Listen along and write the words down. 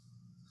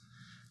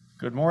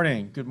Good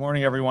morning. Good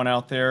morning, everyone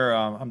out there.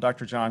 I'm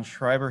Dr. John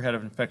Schreiber, Head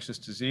of Infectious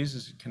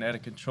Diseases at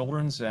Connecticut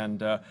Children's,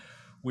 and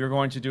we're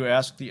going to do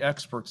Ask the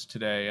Experts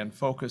today and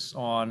focus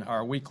on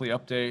our weekly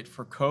update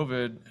for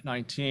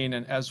COVID-19.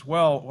 And as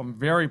well, I'm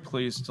very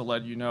pleased to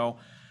let you know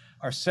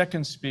our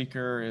second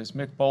speaker is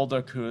Mick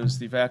Bolduc, who is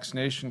the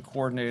vaccination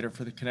coordinator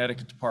for the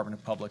Connecticut Department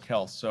of Public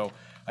Health. So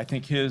I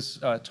think his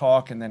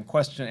talk and then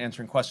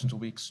answering questions will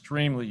be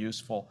extremely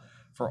useful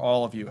for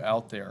all of you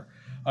out there.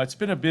 It's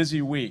been a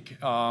busy week,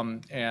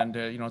 and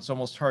it's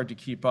almost hard to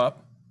keep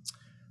up.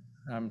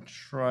 I'm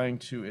trying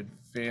to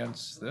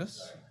advance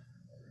this.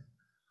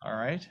 All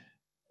right.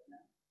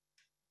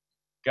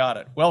 Got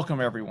it. Welcome,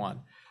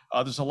 everyone.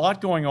 There's a lot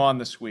going on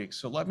this week,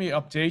 so let me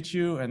update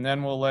you, and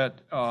then we'll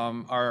let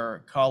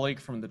our colleague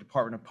from the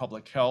Department of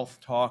Public Health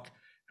talk,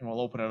 and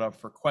we'll open it up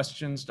for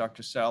questions.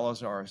 Dr.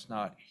 Salazar is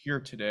not here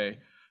today,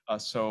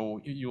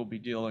 so you'll be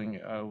dealing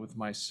with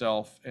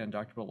myself and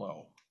Dr.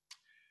 Below.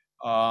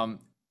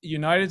 The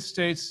United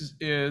States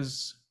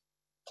is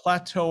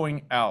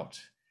plateauing out.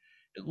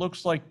 It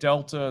looks like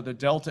the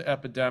Delta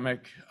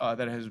epidemic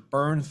that has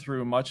burned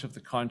through much of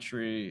the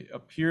country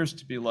appears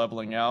to be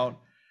leveling out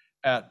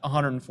at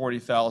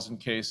 140,000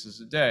 cases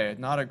a day.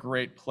 Not a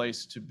great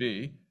place to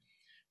be.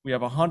 We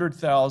have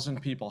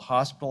 100,000 people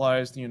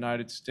hospitalized in the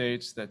United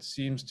States. That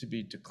seems to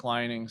be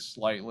declining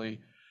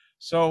slightly.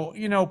 So,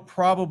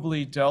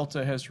 probably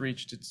Delta has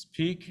reached its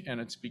peak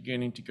and it's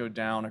beginning to go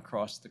down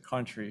across the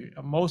country.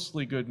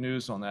 Mostly good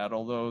news on that,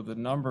 although the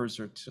numbers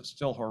are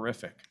still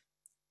horrific.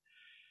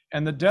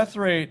 And the death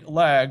rate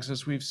lags,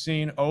 as we've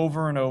seen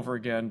over and over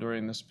again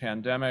during this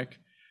pandemic.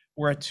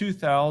 We're at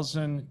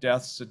 2,000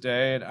 deaths a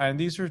day, and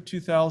these are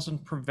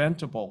 2,000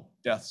 preventable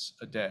deaths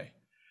a day.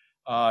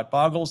 It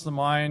boggles the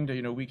mind,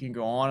 we can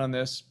go on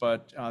this,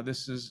 but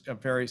this is a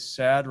very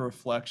sad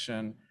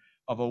reflection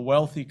of a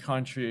wealthy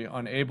country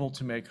unable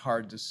to make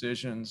hard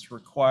decisions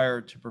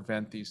required to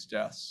prevent these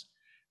deaths.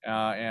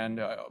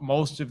 And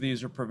most of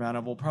these are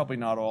preventable, probably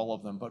not all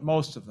of them, but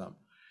most of them.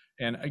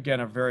 And again,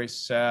 a very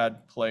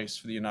sad place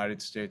for the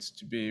United States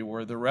to be,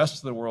 where the rest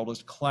of the world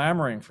is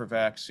clamoring for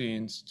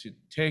vaccines to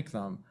take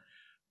them.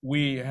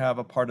 We have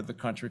a part of the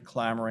country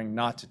clamoring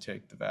not to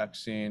take the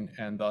vaccine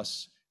and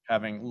thus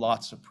having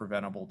lots of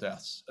preventable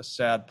deaths, a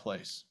sad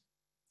place.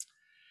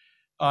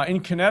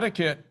 In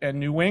Connecticut and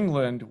New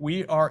England,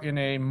 we are in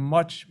a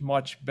much,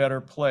 much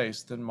better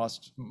place than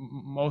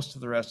most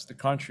of the rest of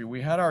the country. We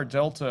had our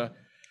Delta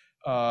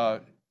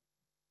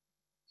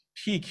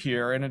peak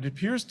here, and it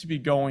appears to be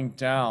going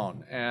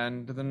down.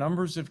 And the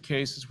numbers of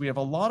cases, we have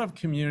a lot of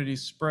community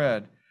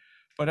spread.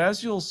 But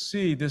as you'll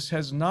see, this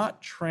has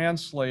not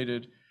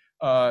translated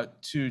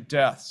to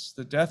deaths.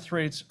 The death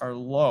rates are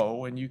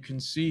low, and you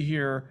can see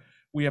here,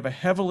 we have a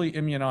heavily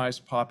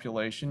immunized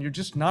population. You're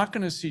just not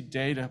going to see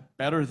data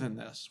better than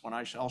this.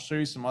 I'll show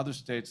you some other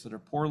states that are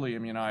poorly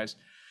immunized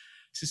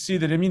to see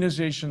that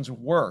immunizations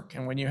work.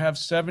 And when you have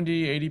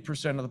 70,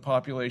 80% of the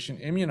population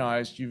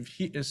immunized, you've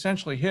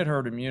essentially hit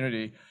herd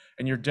immunity,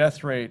 and your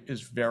death rate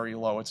is very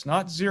low. It's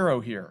not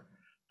zero here,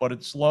 but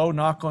it's low.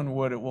 Knock on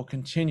wood, it will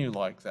continue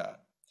like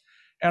that.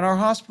 And our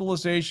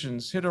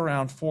hospitalizations hit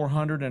around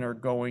 400 and are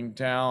going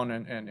down,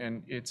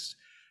 and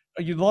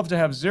you'd love to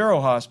have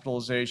zero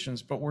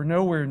hospitalizations, but we're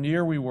nowhere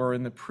near we were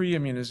in the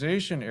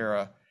pre-immunization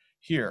era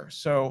here.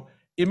 So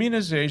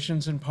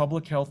immunizations and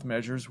public health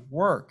measures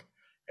work.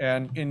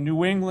 And in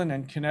New England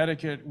and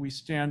Connecticut, we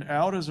stand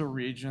out as a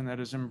region that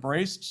has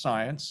embraced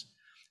science.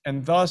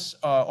 And thus,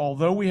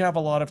 although we have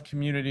a lot of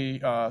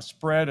community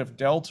spread of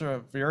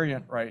Delta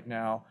variant right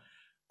now,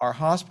 our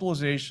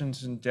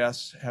hospitalizations and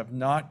deaths have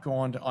not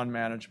gone to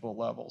unmanageable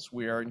levels.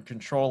 We are in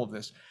control of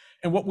this.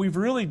 And what we've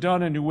really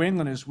done in New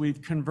England is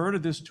we've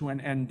converted this to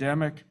an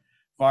endemic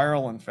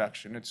viral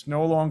infection. It's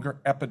no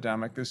longer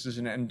epidemic. This is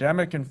an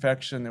endemic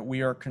infection that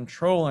we are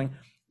controlling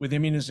with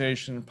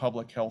immunization and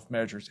public health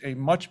measures, a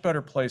much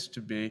better place to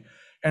be.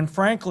 And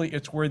frankly,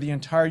 it's where the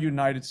entire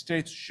United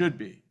States should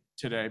be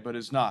today, but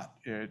is not.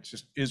 It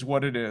just is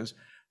what it is.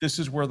 This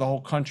is where the whole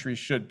country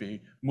should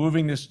be,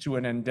 moving this to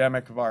an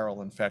endemic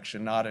viral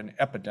infection, not an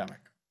epidemic.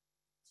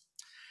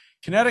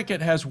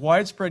 Connecticut has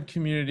widespread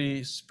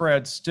community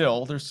spread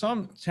still. There's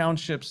some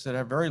townships that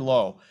are very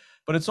low,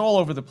 but it's all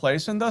over the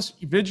place. And thus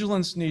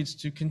vigilance needs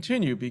to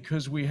continue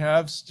because we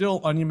have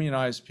still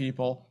unimmunized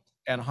people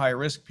and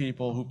high-risk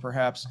people who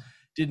perhaps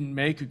didn't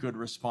make a good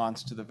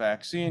response to the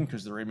vaccine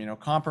because they're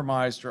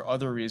immunocompromised or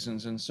other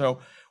reasons. And so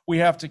we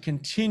have to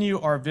continue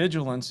our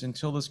vigilance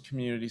until this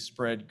community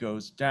spread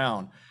goes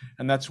down.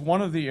 And that's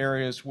one of the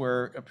areas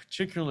where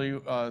particularly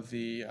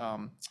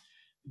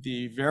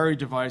the very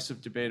divisive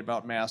debate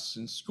about masks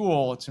in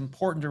school, it's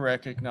important to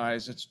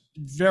recognize it's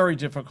very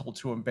difficult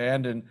to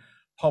abandon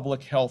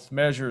public health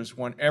measures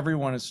when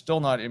everyone is still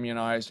not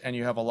immunized and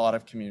you have a lot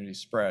of community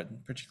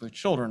spread, particularly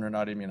children are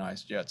not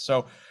immunized yet.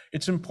 So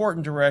it's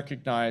important to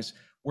recognize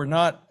we're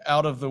not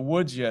out of the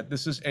woods yet.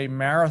 This is a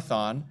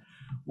marathon.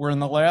 We're in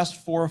the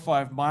last 4 or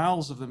 5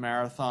 miles of the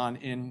marathon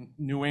in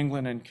New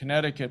England and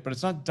Connecticut, but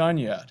it's not done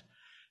yet.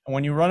 And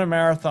when you run a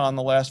marathon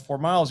the last 4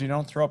 miles, you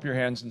don't throw up your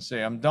hands and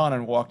say, I'm done,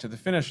 and walk to the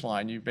finish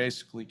line. You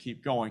basically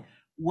keep going.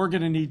 We're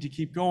going to need to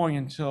keep going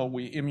until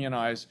we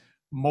immunize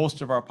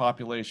most of our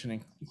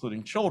population,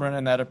 including children,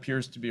 and that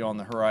appears to be on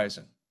the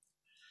horizon.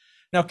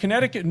 Now,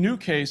 Connecticut new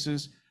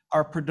cases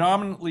are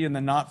predominantly in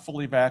the not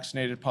fully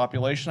vaccinated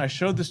population. I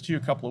showed this to you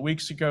a couple of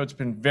weeks ago. It's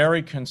been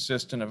very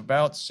consistent.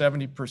 About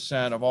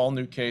 70% of all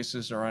new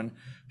cases are on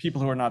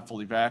people who are not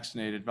fully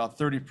vaccinated, about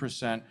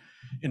 30%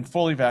 in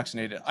fully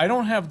vaccinated. I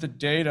don't have the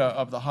data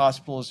of the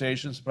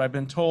hospitalizations, but I've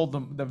been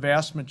told the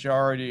vast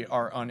majority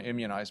are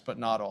unimmunized, but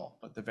not all,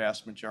 but the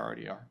vast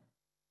majority are.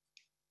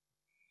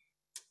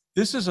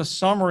 This is a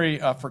summary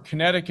for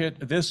Connecticut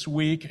this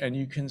week, and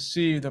you can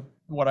see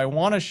what I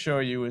want to show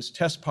you is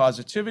test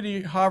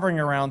positivity hovering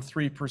around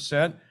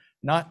 3%,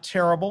 not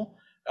terrible.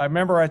 I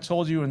remember I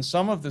told you in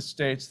some of the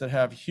states that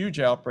have huge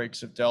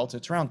outbreaks of Delta,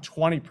 it's around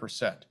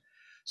 20%.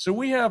 So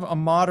we have a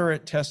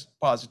moderate test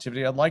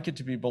positivity. I'd like it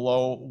to be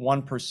below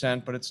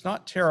 1%, but it's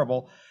not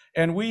terrible.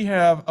 And we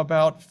have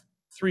about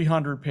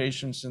 300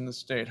 patients in the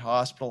state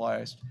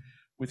hospitalized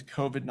with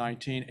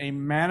COVID-19, a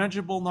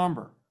manageable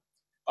number.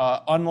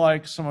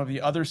 Unlike some of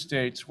the other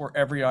states where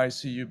every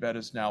ICU bed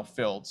is now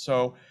filled.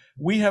 So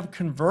we have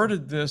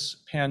converted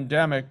this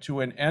pandemic to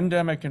an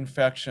endemic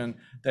infection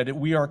that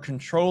we are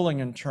controlling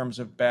in terms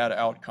of bad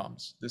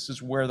outcomes. This is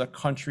where the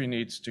country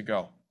needs to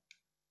go.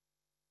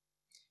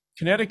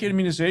 Connecticut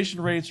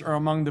immunization rates are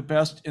among the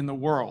best in the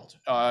world.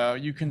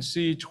 You can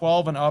see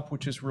 12 and up,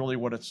 which is really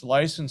what it's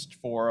licensed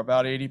for.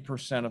 About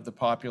 80% of the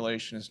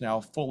population is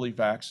now fully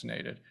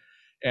vaccinated.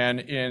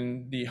 And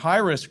in the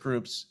high-risk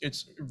groups,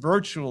 it's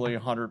virtually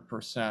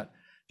 100%.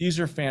 These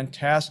are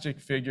fantastic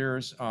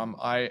figures.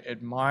 I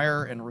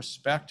admire and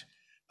respect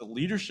the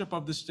leadership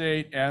of the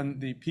state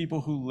and the people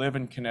who live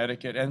in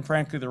Connecticut, and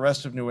frankly, the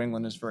rest of New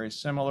England is very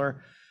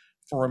similar,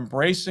 for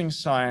embracing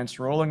science,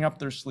 rolling up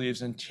their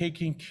sleeves, and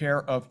taking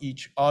care of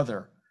each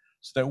other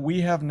so that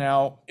we have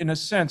now, in a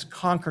sense,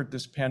 conquered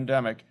this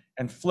pandemic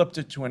and flipped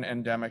it to an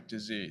endemic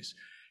disease.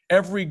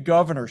 Every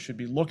governor should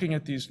be looking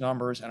at these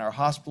numbers and our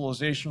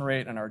hospitalization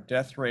rate and our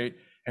death rate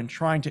and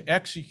trying to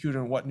execute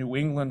on what New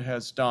England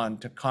has done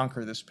to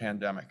conquer this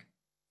pandemic.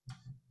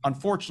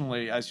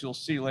 Unfortunately, as you'll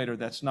see later,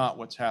 that's not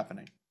what's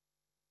happening.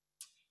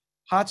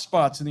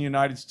 Hotspots in the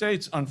United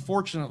States,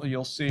 unfortunately,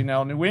 you'll see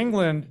now New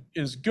England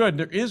is good.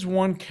 There is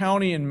one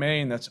county in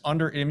Maine that's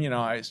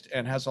under-immunized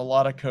and has a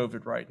lot of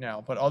COVID right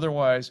now, but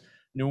otherwise,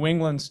 New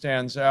England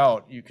stands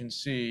out, you can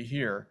see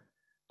here,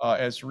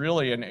 as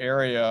really an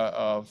area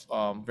of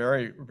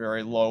very,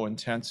 very low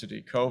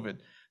intensity COVID.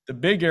 The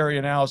big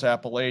area now is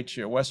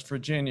Appalachia, West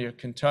Virginia,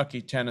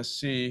 Kentucky,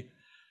 Tennessee,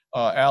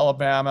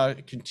 Alabama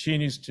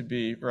continues to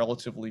be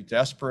relatively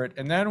desperate.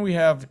 And then we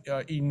have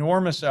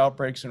enormous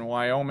outbreaks in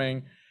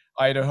Wyoming,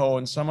 Idaho,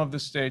 and some of the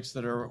states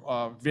that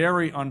are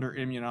very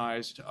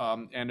under-immunized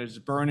and is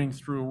burning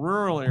through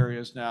rural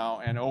areas now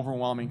and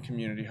overwhelming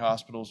community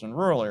hospitals in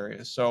rural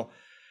areas. So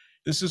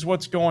this is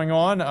what's going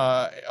on.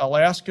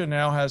 Alaska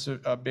now has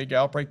a big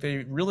outbreak. They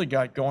really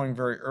got going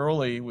very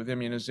early with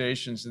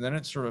immunizations, and then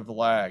it sort of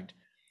lagged.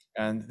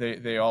 And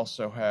they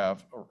also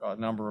have a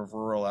number of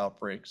rural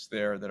outbreaks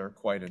there that are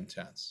quite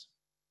intense.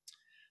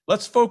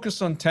 Let's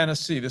focus on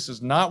Tennessee. This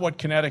is not what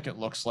Connecticut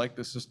looks like.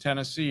 This is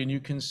Tennessee, and you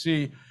can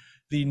see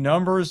the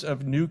numbers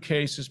of new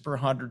cases per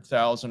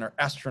 100,000 are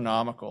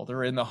astronomical.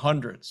 They're in the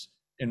hundreds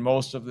in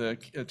most of the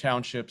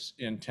townships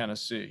in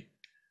Tennessee.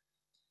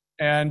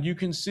 And you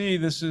can see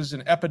this is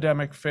an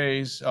epidemic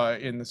phase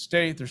in the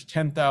state. There's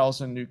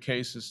 10,000 new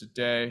cases a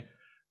day.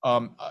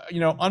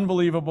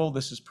 Unbelievable.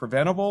 This is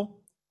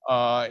preventable.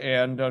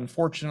 And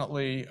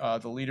unfortunately,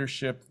 the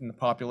leadership and the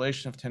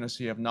population of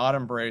Tennessee have not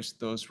embraced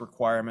those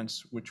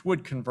requirements, which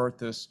would convert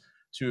this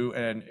to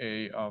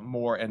a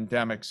more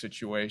endemic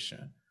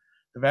situation.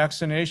 The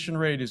vaccination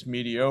rate is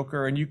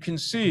mediocre. And you can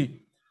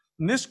see,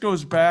 and this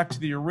goes back to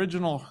the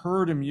original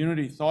herd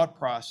immunity thought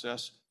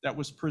process that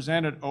was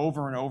presented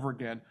over and over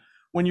again.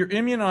 When you're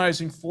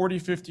immunizing 40,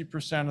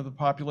 50% of the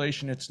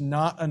population, it's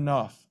not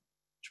enough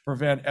to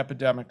prevent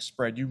epidemic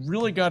spread. You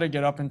really got to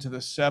get up into the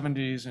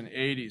 70s and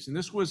 80s. And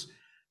this was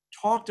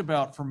talked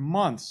about for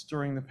months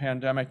during the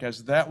pandemic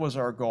as that was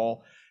our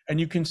goal. And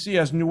you can see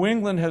as New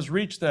England has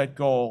reached that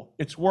goal,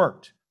 it's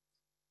worked.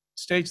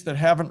 States that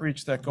haven't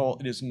reached that goal,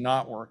 it is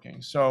not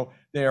working. So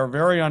they are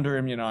very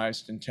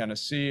under-immunized in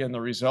Tennessee, and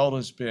the result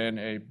has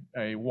been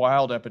a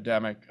wild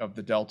epidemic of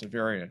the Delta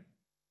variant.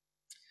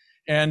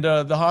 And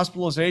the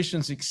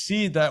hospitalizations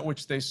exceed that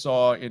which they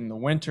saw in the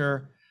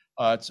winter.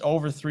 It's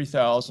over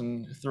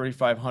 3,000,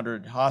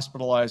 3,500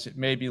 hospitalized. It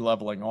may be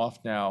leveling off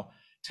now.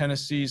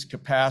 Tennessee's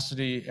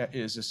capacity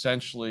is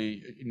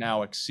essentially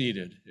now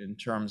exceeded in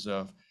terms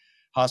of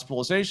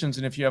hospitalizations.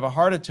 And if you have a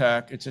heart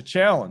attack, it's a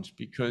challenge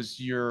because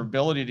your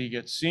ability to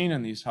get seen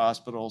in these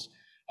hospitals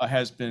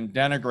has been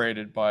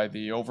denigrated by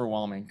the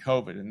overwhelming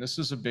COVID. And this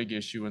is a big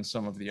issue in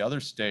some of the other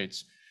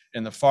states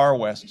in the far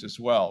west as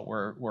well,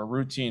 where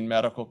routine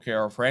medical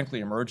care, or frankly,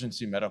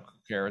 emergency medical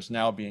care is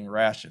now being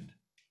rationed.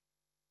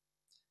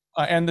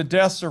 And the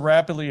deaths are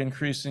rapidly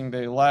increasing.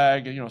 They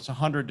lag, it's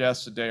 100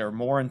 deaths a day or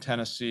more in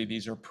Tennessee.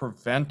 These are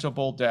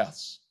preventable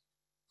deaths.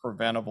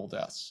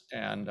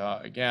 And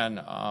again,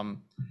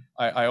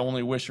 I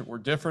only wish it were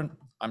different.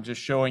 I'm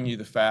just showing you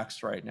the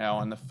facts right now,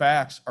 and the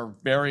facts are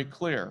very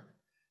clear.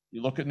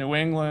 You look at New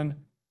England,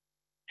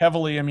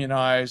 heavily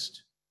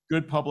immunized,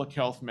 good public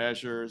health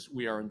measures.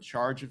 We are in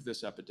charge of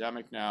this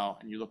epidemic now.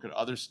 And you look at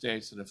other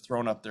states that have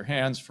thrown up their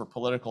hands for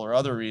political or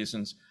other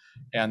reasons,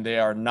 and they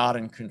are not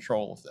in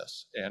control of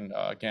this. And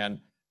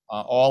again,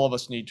 all of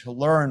us need to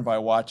learn by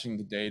watching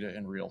the data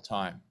in real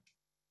time.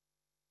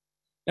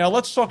 Now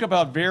let's talk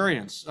about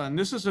variants. And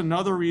this is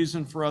another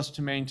reason for us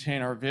to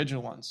maintain our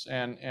vigilance.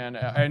 And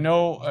I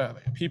know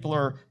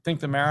people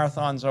think the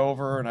marathon's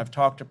over, and I've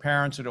talked to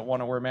parents who don't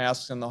want to wear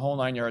masks and the whole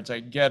 9 yards.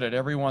 I get it.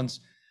 Everyone's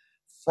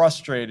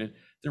frustrated.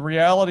 The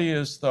reality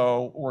is,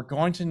 though, we're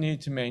going to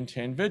need to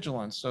maintain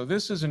vigilance. So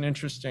this is an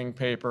interesting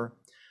paper.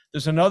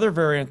 There's another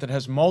variant that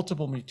has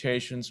multiple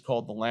mutations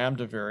called the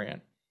Lambda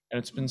variant, and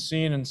it's been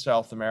seen in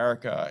South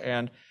America.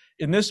 And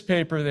in this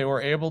paper, they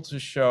were able to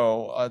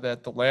show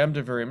that the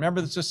Lambda variant,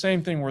 remember, it's the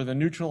same thing where the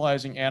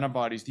neutralizing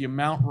antibodies, the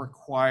amount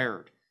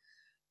required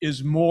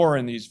is more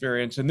in these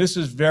variants. And this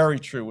is very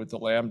true with the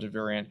Lambda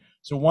variant.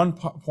 So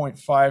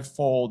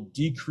 1.5-fold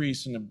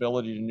decrease in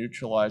ability to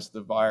neutralize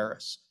the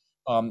virus.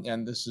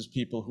 And this is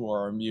people who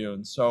are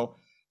immune. So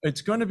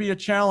it's going to be a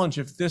challenge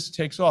if this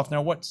takes off.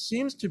 Now, what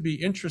seems to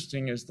be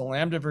interesting is the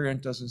Lambda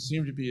variant doesn't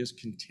seem to be as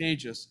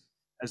contagious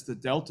as the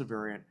Delta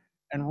variant.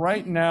 And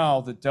right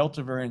now, the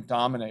Delta variant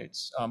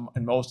dominates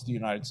in most of the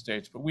United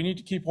States, but we need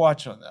to keep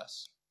watch on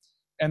this.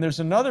 And there's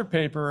another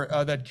paper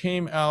that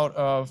came out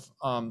of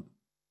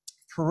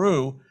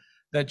Peru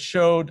that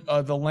showed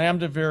the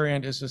Lambda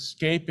variant is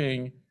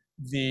escaping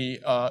the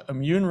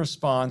immune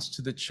response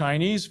to the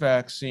Chinese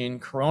vaccine,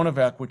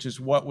 CoronaVac, which is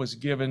what was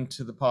given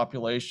to the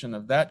population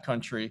of that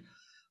country.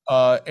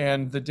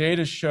 And the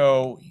data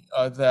show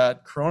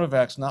that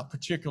CoronaVac's not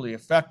particularly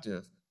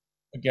effective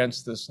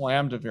against this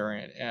Lambda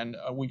variant. And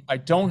I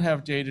don't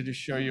have data to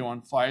show you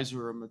on Pfizer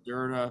or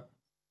Moderna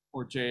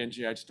or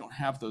J&J. I just don't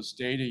have those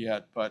data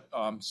yet, but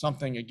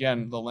something,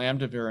 again, the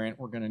Lambda variant,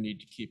 we're going to need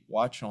to keep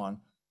watch on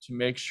to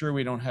make sure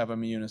we don't have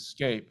immune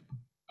escape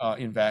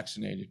in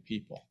vaccinated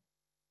people.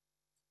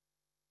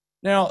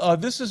 Now,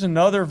 this is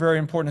another very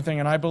important thing,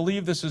 and I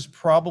believe this is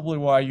probably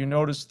why you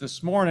noticed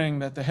this morning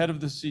that the head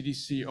of the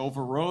CDC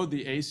overrode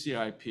the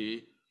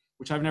ACIP,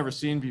 which I've never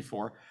seen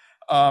before,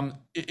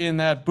 in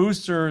that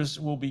boosters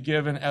will be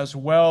given as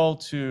well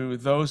to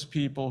those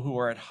people who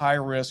are at high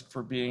risk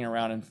for being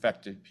around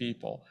infected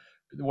people.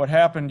 What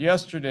happened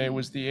yesterday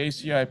was the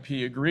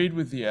ACIP agreed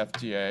with the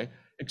FDA,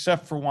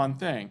 except for one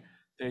thing.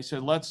 They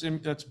said, let's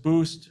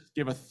boost,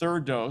 give a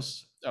third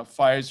dose of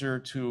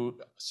Pfizer to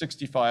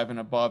 65 and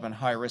above and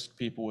high-risk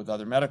people with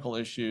other medical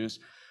issues,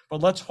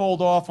 but let's hold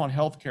off on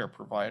healthcare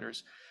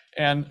providers.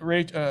 And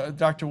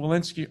Dr.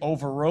 Walensky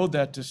overrode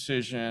that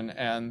decision,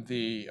 and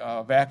the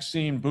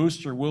vaccine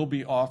booster will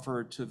be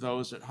offered to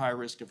those at high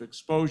risk of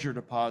exposure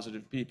to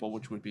positive people,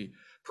 which would be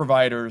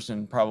providers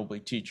and probably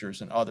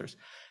teachers and others.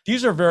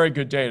 These are very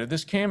good data.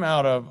 This came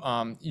out of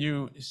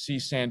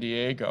UC San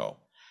Diego.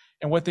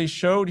 And what they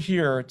showed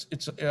here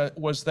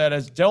was that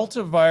as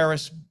Delta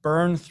virus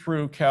burned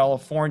through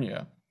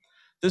California,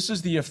 this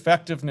is the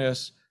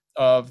effectiveness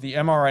of the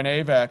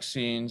mRNA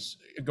vaccines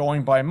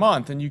going by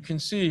month. And you can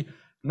see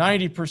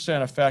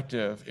 90%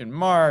 effective in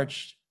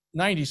March,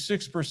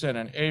 96%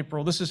 in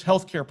April. This is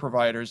healthcare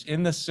providers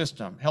in the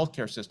system,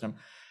 healthcare system.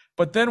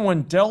 But then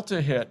when Delta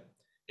hit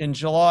in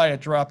July, it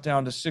dropped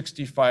down to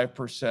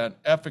 65%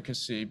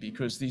 efficacy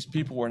because these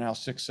people were now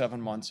 6-7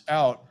 months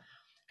out.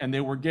 And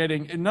they were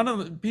getting, and none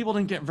of the people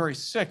didn't get very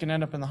sick and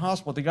end up in the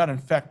hospital, they got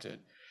infected.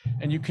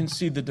 And you can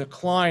see the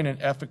decline in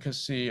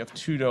efficacy of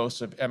 2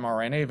 doses of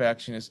mRNA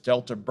vaccine as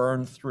Delta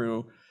burned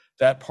through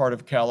that part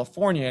of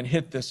California and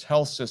hit this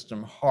health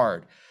system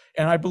hard.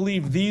 And I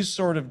believe these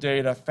sort of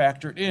data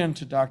factored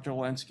into Dr.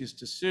 Walensky's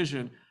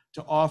decision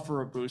to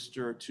offer a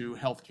booster to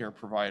healthcare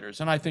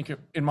providers. And I think,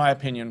 in my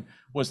opinion,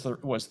 was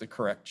the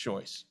correct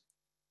choice.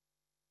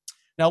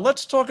 Now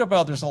let's talk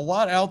about, there's a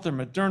lot out there.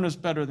 Moderna's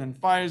better than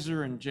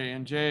Pfizer and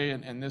J&J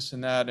and this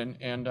and that.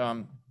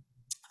 And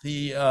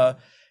the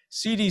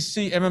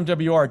CDC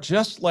MMWR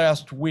just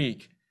last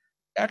week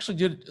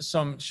actually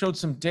showed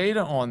some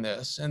data on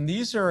this. And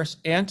these are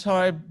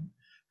anti-spike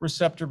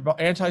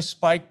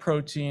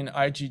protein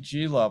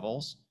IgG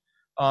levels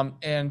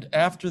and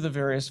after the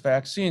various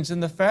vaccines.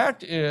 And the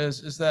fact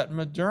is that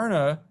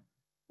Moderna,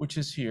 which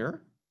is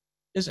here,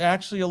 is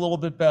actually a little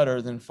bit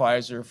better than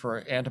Pfizer for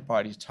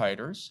antibody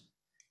titers.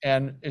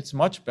 And it's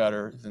much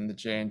better than the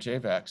J&J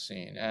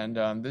vaccine. And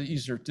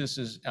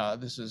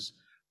this is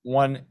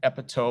one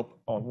epitope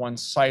on one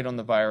site on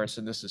the virus,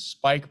 and this is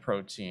spike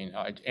protein,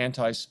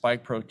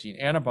 anti-spike protein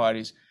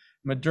antibodies.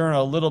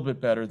 Moderna a little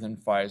bit better than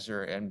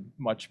Pfizer and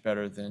much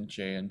better than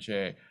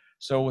J&J.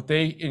 So what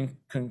they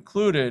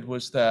concluded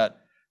was that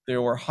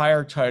there were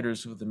higher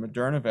titers with the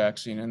Moderna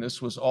vaccine, and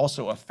this was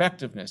also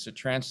effectiveness. It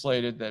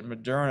translated that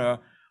Moderna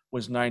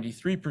was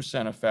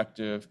 93%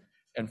 effective,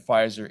 and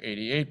Pfizer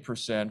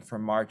 88%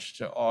 from March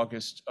to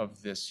August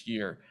of this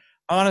year.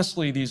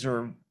 Honestly, these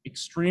are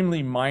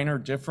extremely minor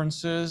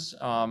differences,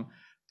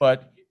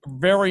 but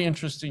very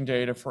interesting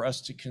data for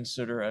us to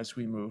consider as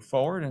we move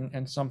forward.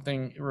 And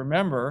something,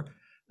 remember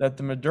that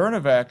the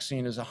Moderna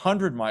vaccine is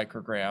 100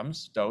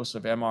 micrograms dose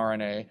of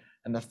mRNA,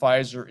 and the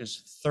Pfizer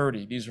is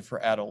 30. These are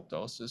for adult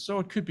doses, so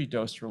it could be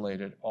dose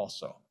related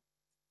also.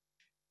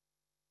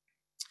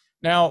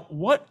 Now,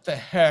 what the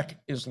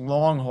heck is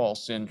long haul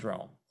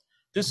syndrome?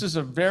 This is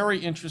a very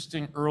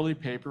interesting early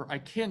paper. I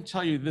can't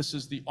tell you this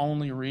is the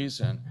only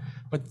reason,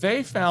 but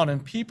they found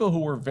in people who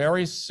were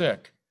very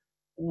sick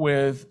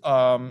with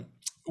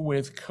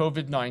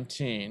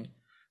COVID-19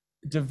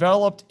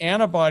 developed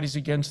antibodies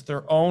against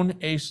their own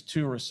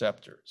ACE2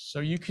 receptors.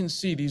 So you can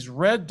see these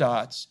red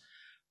dots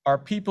are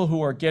people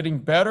who are getting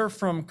better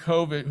from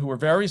COVID, who are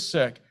very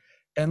sick.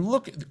 And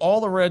look, all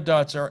the red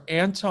dots are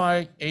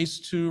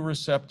anti-ACE2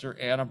 receptor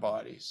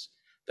antibodies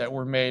that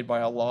were made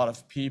by a lot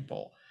of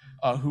people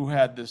who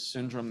had this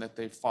syndrome that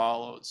they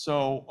followed.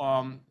 So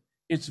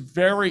it's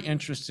very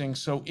interesting.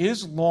 So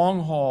is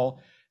long haul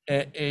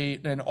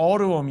an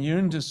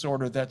autoimmune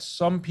disorder that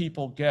some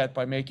people get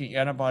by making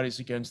antibodies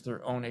against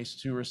their own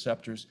ACE2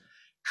 receptors?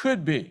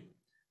 Could be.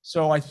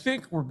 So I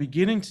think we're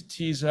beginning to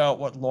tease out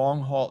what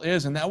long haul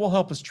is, and that will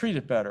help us treat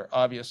it better,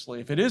 obviously.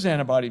 If it is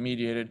antibody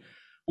mediated,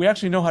 we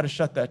actually know how to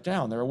shut that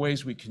down. There are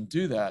ways we can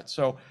do that.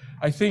 So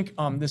I think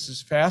this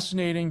is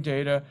fascinating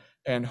data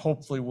and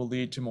hopefully will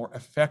lead to more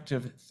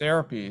effective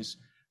therapies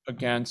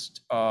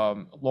against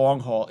long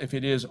haul if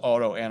it is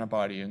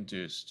autoantibody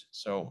induced.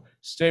 So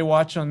stay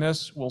watch on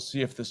this. We'll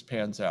see if this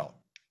pans out.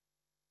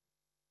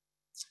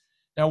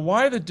 Now,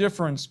 why the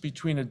difference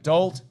between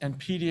adult and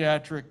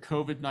pediatric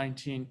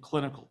COVID-19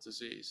 clinical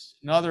disease?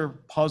 Another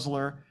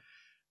puzzler,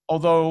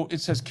 although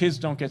it says kids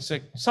don't get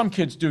sick, some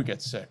kids do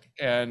get sick.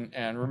 And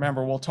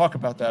remember, we'll talk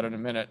about that in a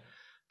minute.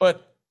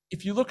 But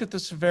if you look at the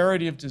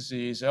severity of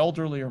disease,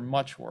 elderly are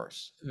much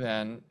worse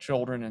than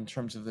children in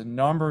terms of the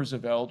numbers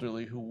of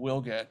elderly who will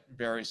get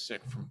very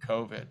sick from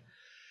COVID.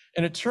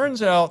 And it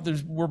turns out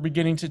we're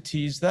beginning to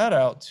tease that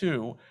out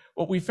too.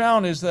 What we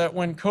found is that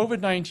when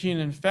COVID-19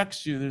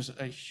 infects you, there's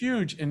a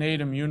huge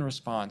innate immune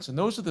response. And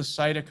those are the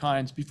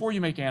cytokines before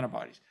you make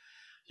antibodies.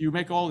 You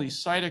make all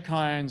these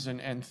cytokines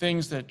and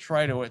things that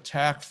try to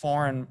attack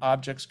foreign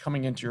objects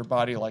coming into your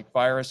body like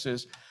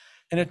viruses.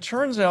 And it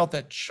turns out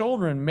that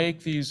children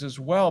make these as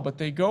well, but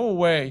they go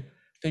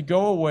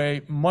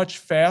away much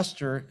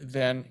faster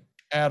than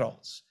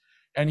adults.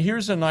 And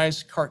here's a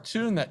nice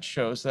cartoon that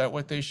shows that.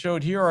 What they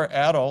showed here are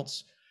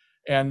adults,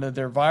 and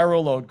their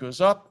viral load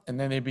goes up, and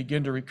then they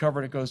begin to recover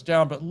and it goes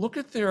down. But look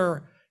at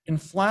their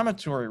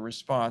inflammatory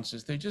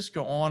responses. They just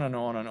go on and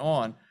on and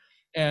on.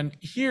 And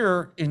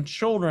here in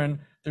children,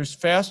 there's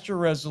faster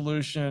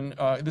resolution.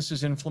 This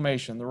is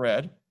inflammation, the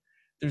red.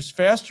 There's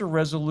faster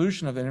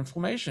resolution of that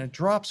inflammation. It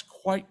drops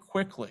quite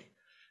quickly,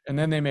 and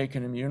then they make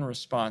an immune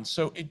response.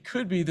 So it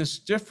could be this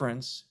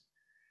difference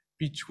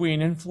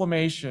between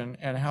inflammation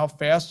and how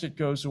fast it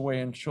goes away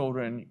in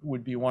children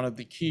would be one of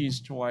the keys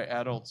to why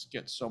adults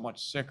get so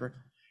much sicker.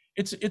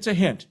 It's a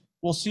hint.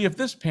 We'll see if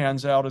this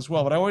pans out as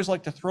well, but I always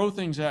like to throw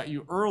things at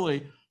you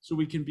early so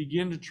we can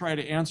begin to try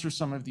to answer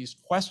some of these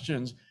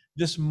questions.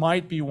 This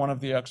might be one of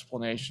the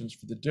explanations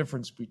for the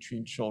difference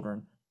between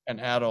children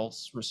and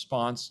adults'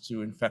 response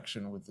to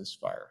infection with this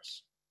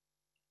virus.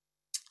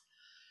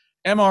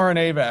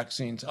 mRNA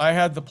vaccines. I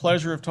had the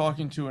pleasure of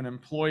talking to an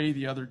employee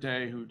the other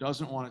day who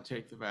doesn't want to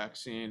take the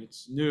vaccine.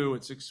 It's new,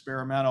 it's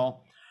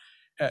experimental,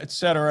 et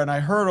cetera. And I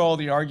heard all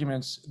the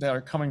arguments that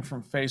are coming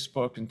from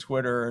Facebook and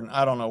Twitter and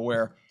I don't know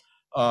where.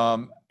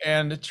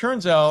 And it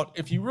turns out,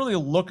 if you really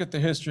look at the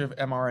history of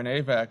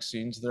mRNA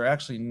vaccines, they're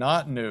actually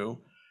not new.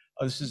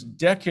 This is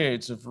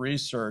decades of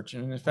research.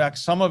 And in fact,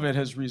 some of it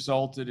has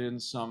resulted in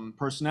some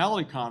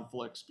personality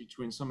conflicts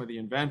between some of the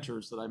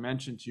inventors that I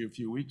mentioned to you a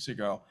few weeks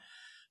ago.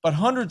 But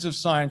hundreds of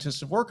scientists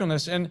have worked on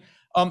this. And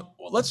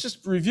let's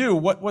just review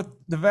what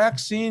the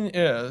vaccine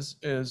is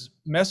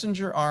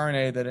messenger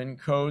RNA that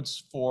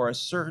encodes for a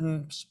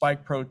certain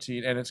spike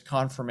protein and its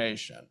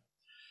conformation.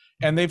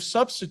 And they've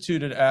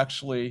substituted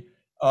actually,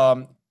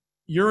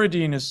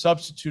 uridine is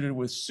substituted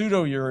with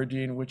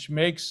pseudouridine, which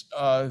makes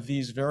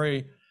these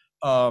very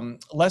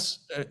less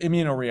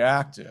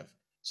immunoreactive.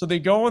 So they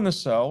go in the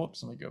cell,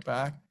 oops, let me go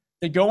back.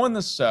 They go in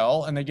the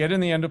cell and they get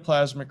in the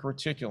endoplasmic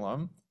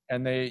reticulum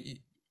and they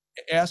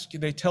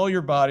tell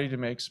your body to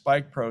make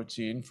spike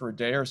protein for a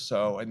day or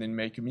so and then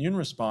make immune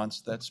response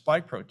to that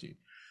spike protein.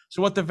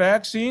 So what the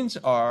vaccines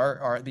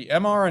are the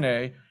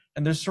mRNA,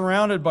 and they're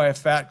surrounded by a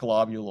fat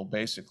globule,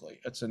 basically.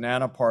 It's a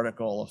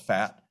nanoparticle of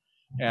fat,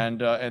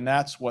 and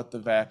that's what the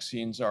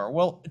vaccines are.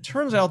 Well, it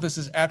turns out this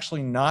is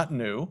actually not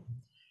new.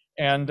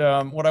 And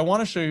what I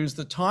want to show you is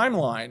the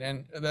timeline,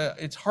 and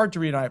it's hard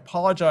to read, and I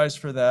apologize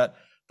for that,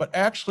 but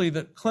actually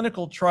the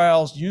clinical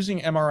trials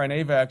using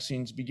mRNA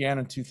vaccines began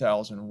in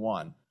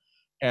 2001.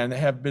 And there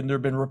have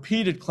been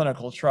repeated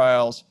clinical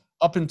trials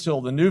up until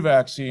the new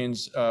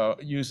vaccines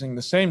using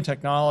the same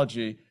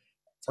technology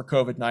for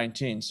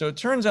COVID-19. So it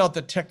turns out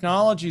that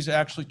technology is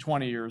actually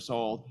 20 years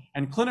old,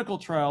 and clinical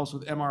trials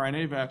with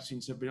mRNA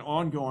vaccines have been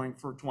ongoing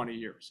for 20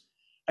 years.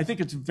 I think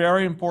it's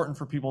very important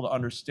for people to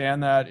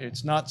understand that.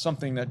 It's not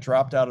something that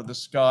dropped out of the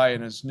sky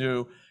and is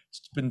new.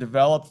 It's been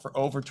developed for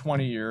over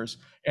 20 years,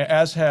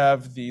 as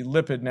have the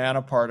lipid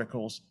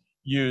nanoparticles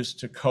used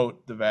to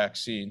coat the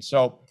vaccine.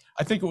 So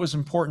I think it was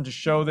important to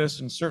show this,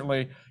 and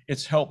certainly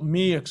it's helped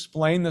me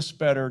explain this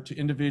better to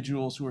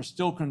individuals who are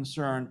still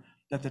concerned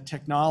that the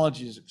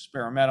technology is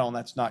experimental, and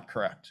that's not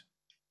correct.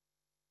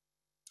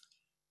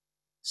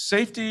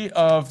 Safety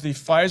of the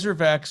Pfizer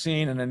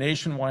vaccine in a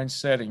nationwide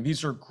setting.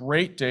 These are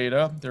great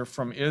data. They're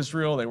from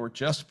Israel. They were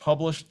just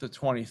published the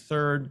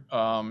 23rd,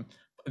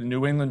 in the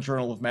New England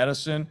Journal of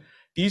Medicine.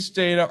 These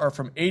data are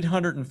from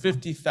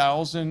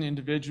 850,000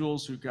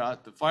 individuals who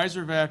got the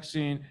Pfizer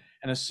vaccine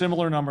and a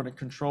similar number in a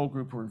control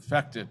group who were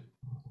infected.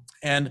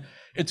 And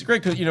it's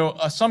great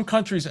because, some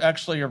countries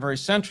actually are very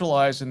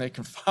centralized and they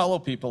can follow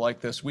people like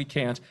this. We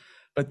can't,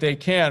 but they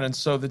can. And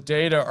so the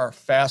data are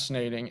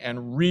fascinating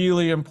and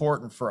really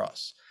important for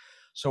us.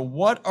 So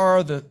what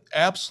are the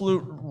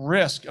absolute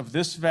risk of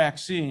this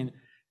vaccine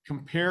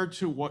compared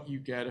to what you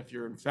get if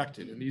you're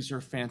infected? And these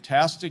are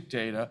fantastic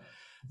data.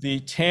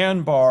 The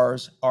tan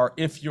bars are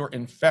if you're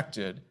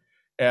infected,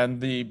 and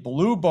the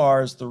blue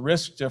bars, the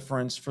risk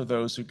difference for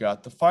those who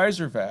got the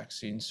Pfizer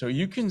vaccine. So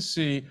you can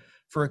see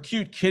for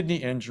acute kidney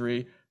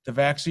injury, the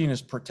vaccine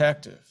is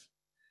protective.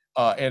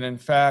 And in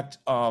fact,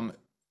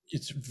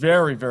 it's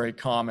very, very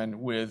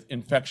common with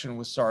infection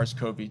with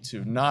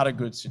SARS-CoV-2, not a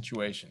good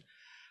situation.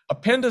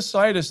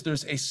 Appendicitis,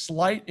 there's a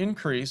slight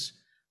increase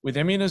with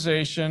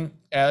immunization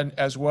and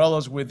as well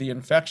as with the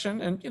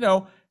infection. And,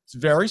 it's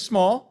very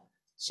small,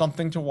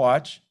 something to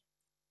watch.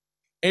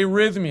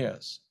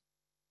 Arrhythmias,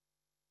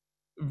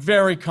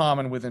 very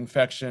common with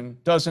infection,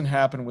 doesn't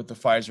happen with the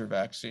Pfizer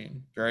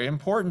vaccine. Very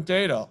important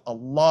data. A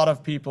lot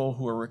of people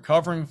who are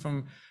recovering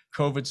from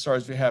COVID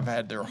SARS have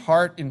had their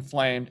heart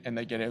inflamed and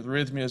they get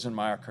arrhythmias and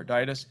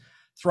myocarditis.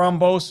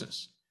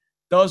 Thrombosis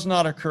does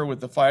not occur with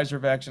the Pfizer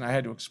vaccine. I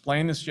had to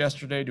explain this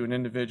yesterday to an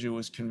individual who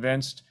was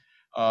convinced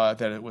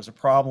that it was a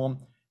problem.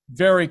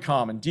 Very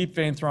common, deep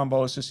vein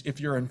thrombosis if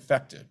you're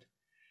infected.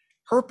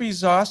 Herpes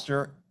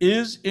zoster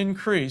is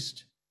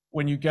increased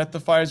when you get the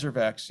Pfizer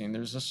vaccine.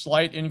 There's a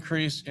slight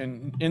increase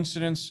in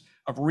incidence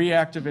of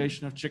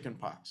reactivation of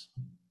chickenpox.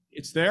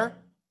 It's there,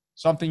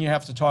 something you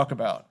have to talk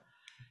about.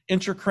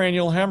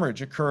 Intracranial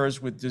hemorrhage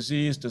occurs with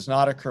disease, does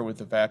not occur with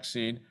the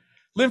vaccine.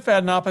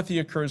 Lymphadenopathy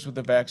occurs with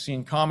the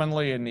vaccine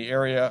commonly in the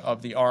area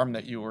of the arm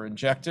that you were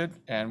injected,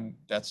 and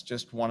that's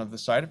just one of the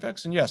side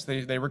effects. And yes,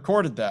 they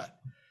recorded that.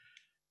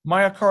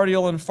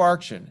 Myocardial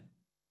infarction,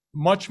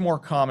 much more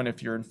common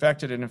if you're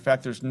infected, and in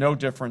fact, there's no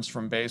difference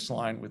from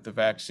baseline with the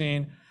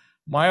vaccine.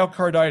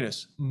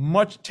 Myocarditis,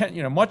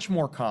 much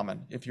more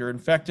common if you're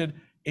infected,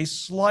 a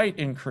slight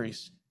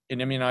increase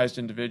in immunized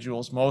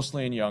individuals,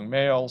 mostly in young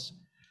males.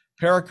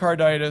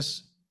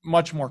 Pericarditis,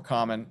 much more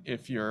common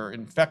if you're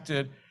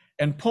infected.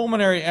 And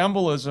pulmonary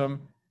embolism,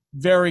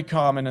 very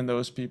common in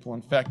those people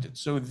infected.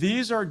 So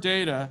these are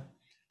data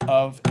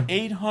of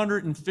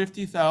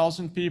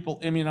 850,000 people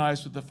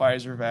immunized with the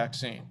Pfizer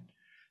vaccine.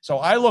 So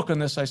I look on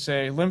this, I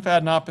say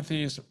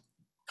lymphadenopathy is a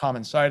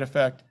common side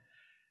effect.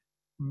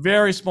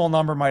 Very small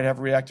number might have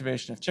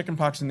reactivation of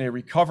chickenpox and they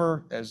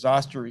recover as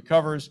zoster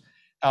recovers.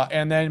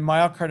 And then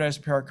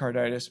myocarditis,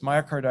 pericarditis,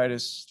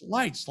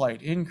 myocarditis,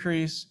 slight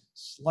increase,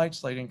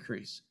 slight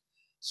increase.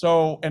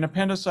 So an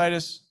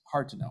appendicitis,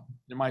 hard to know.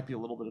 There might be a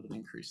little bit of an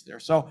increase there.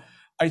 So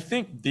I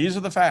think these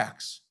are the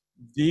facts.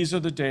 These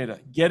are the data.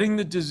 Getting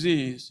the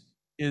disease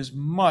is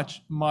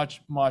much,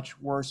 much, much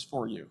worse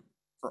for you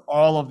for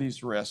all of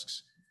these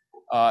risks.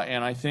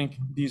 And I think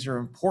these are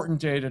important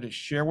data to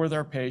share with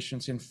our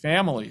patients and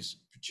families,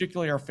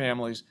 particularly our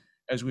families,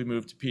 as we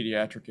move to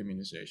pediatric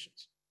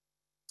immunizations.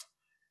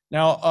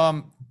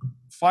 Now,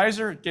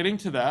 Pfizer, getting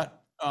to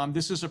that,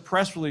 this is a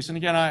press release. And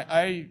again,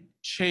 I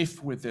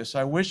chafe with this.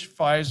 I wish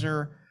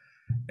Pfizer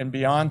and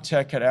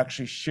BioNTech had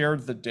actually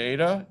shared the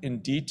data in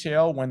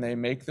detail when they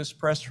make this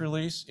press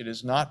release. It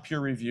is not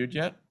peer reviewed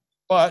yet,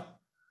 but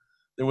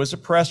there was a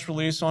press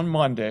release on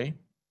Monday.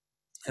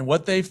 And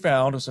what they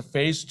found was a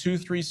phase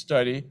 2-3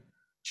 study,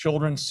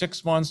 children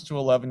 6 months to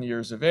 11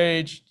 years of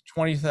age,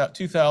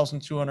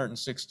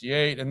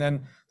 2,268, and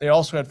then they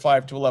also had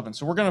 5 to 11.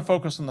 So we're going to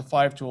focus on the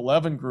 5 to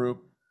 11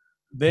 group.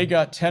 They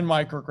got 10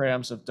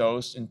 micrograms of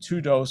dose in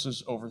 2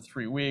 doses over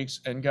 3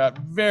 weeks and got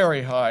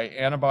very high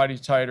antibody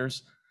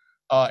titers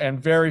and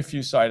very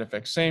few side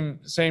effects.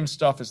 Same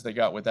stuff as they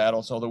got with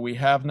adults, although we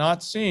have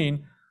not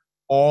seen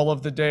all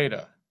of the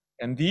data.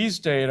 And these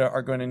data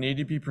are going to need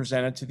to be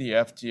presented to the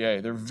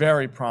FDA. They're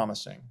very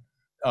promising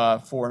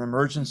for an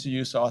emergency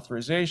use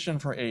authorization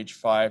for age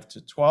 5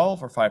 to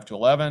 12 or 5 to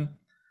 11.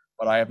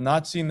 But I have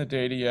not seen the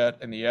data yet,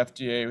 and the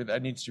FDA,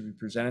 that needs to be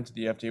presented to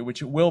the FDA,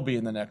 which it will be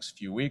in the next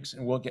few weeks,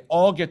 and we'll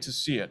all get to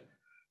see it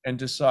and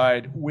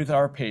decide with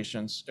our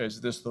patients,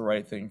 is this the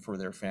right thing for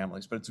their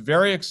families? But it's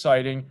very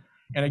exciting.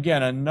 And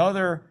again,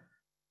 another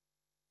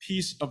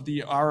piece of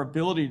our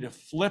ability to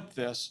flip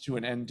this to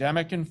an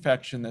endemic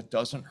infection that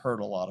doesn't hurt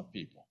a lot of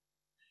people.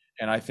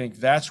 And I think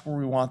that's where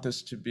we want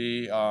this to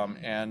be.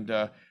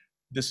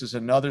 This is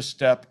another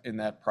step in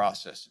that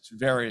process. It's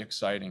very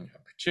exciting,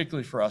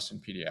 particularly for us in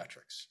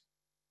pediatrics.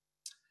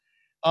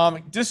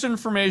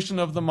 Disinformation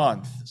of the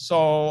month.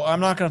 So I'm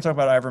not going to talk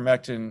about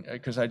ivermectin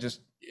because I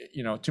just,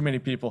 too many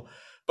people.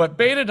 But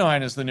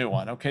Betadine is the new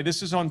one. Okay,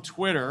 this is on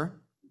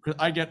Twitter.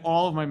 I get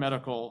all of my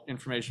medical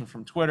information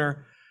from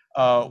Twitter.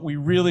 We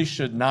really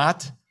should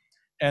not.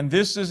 And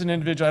this is an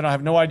individual, I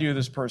have no idea who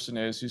this person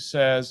is, who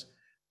says,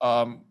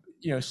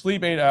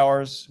 sleep 8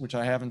 hours, which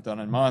I haven't done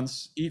in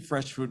months, eat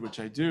fresh food, which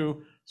I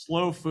do,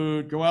 slow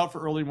food, go out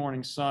for early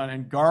morning sun,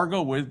 and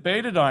gargle with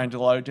betadine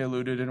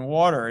diluted in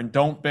water, and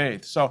don't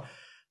bathe. So,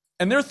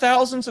 and there are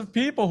thousands of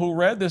people who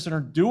read this and are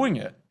doing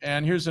it.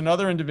 And here's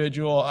another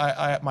individual,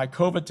 my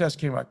COVID test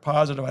came back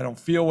positive, I don't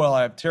feel well,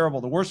 I have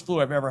the worst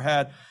flu I've ever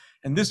had.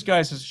 And this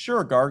guy says,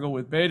 sure, gargle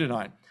with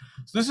betadine.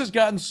 So this has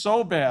gotten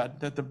so bad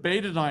that the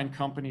betadine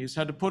companies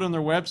had to put on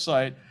their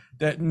website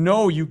that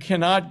no, you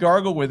cannot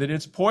gargle with it.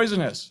 It's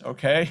poisonous,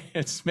 okay?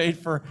 It's made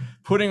for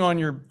putting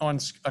on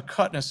a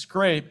cut and a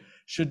scrape,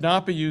 should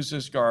not be used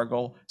as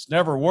gargle. It's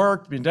never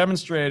worked, been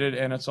demonstrated,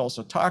 and it's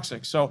also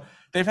toxic. So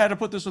they've had to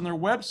put this on their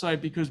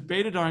website because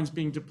betadine's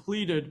being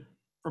depleted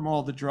from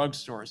all the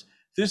drugstores.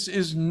 This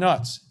is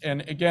nuts.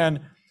 And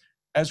again,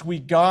 as we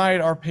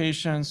guide our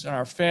patients and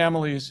our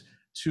families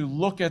to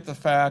look at the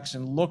facts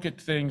and look at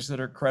things that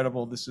are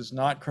credible, this is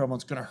not credible.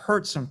 It's going to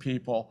hurt some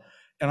people.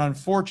 And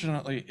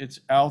unfortunately, it's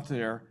out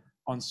there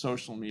on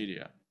social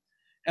media.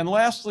 And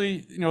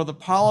lastly, the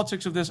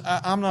politics of this,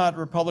 I'm not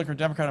Republican or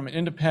Democrat, I'm an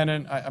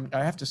independent.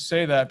 I have to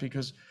say that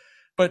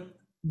but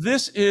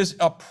this is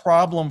a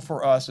problem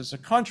for us as a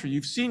country.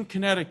 You've seen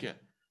Connecticut,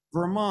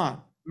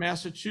 Vermont,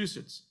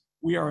 Massachusetts.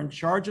 We are in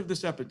charge of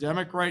this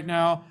epidemic right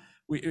now.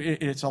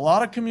 It's a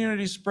lot of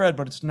community spread,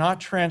 but it's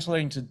not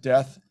translating to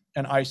death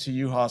and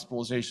ICU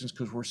hospitalizations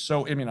because we're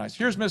so immunized.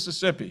 Here's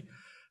Mississippi.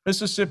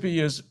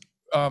 Mississippi is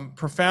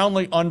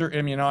profoundly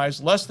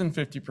under-immunized, less than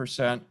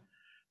 50%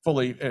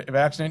 fully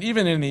vaccinated.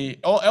 Even in the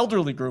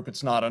elderly group,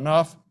 it's not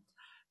enough.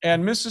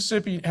 And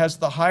Mississippi has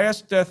the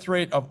highest death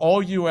rate of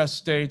all US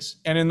states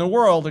and in the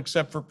world,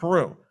 except for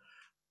Peru.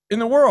 In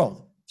the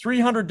world,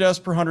 300 deaths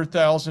per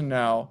 100,000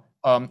 now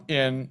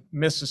in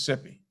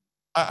Mississippi.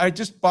 It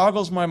just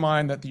boggles my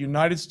mind that the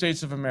United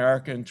States of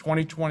America in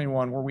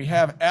 2021, where we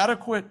have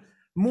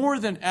more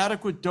than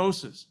adequate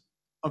doses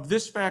of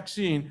this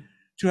vaccine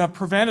to have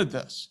prevented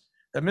this,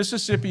 that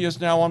Mississippi is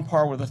now on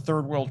par with a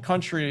third world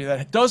country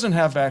that doesn't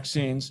have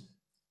vaccines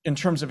in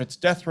terms of its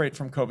death rate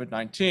from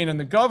COVID-19. And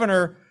the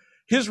governor,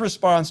 his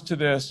response to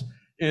this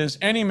is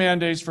any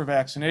mandates for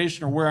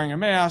vaccination or wearing a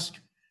mask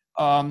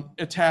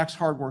attacks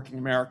hardworking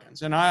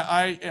Americans. And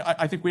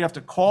I think we have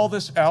to call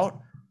this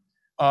out.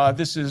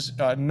 This is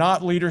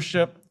not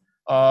leadership.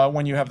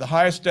 When you have the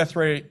highest death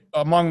rate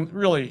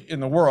really in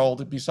the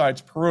world,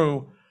 besides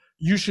Peru,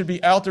 you should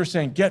be out there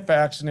saying, get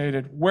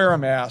vaccinated, wear a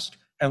mask,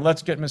 and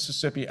let's get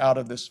Mississippi out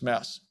of this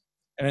mess.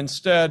 And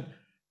instead,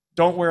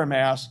 don't wear a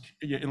mask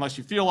unless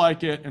you feel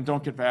like it, and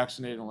don't get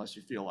vaccinated unless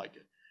you feel like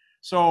it.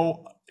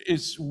 So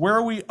it's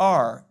where we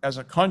are as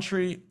a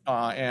country,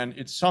 and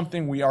it's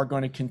something we are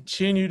going to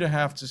continue to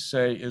have to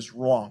say is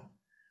wrong.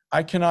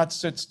 I cannot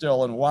sit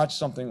still and watch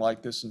something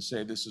like this and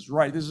say, this is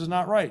right. This is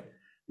not right.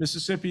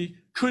 Mississippi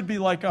could be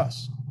like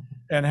us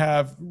and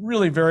have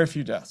really very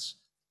few deaths.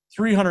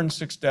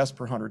 306 deaths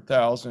per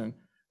 100,000.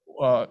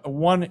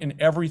 One in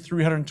every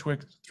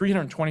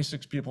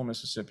 326 people in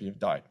Mississippi have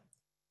died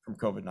from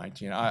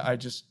COVID-19. I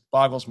just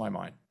boggles my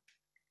mind.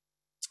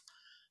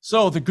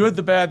 So the good,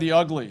 the bad, the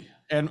ugly.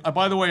 And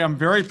by the way, I'm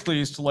very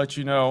pleased to let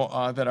you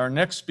know that our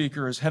next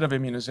speaker is head of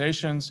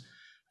immunizations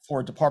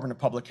for Department of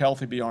Public Health.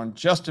 He'll be on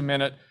just a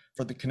minute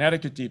for the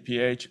Connecticut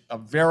DPH, a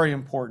very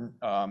important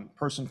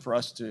person for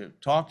us to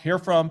hear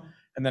from,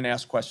 and then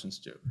ask questions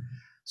to.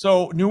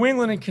 So New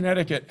England and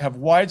Connecticut have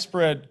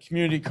widespread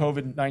community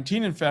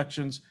COVID-19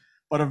 infections,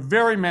 but a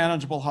very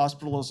manageable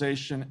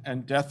hospitalization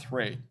and death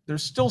rate.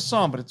 There's still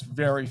some, but it's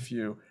very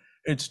few.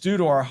 It's due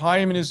to our high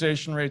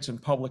immunization rates and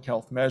public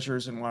health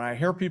measures. And when I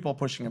hear people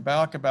pushing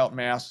back about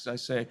masks, I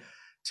say,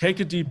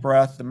 take a deep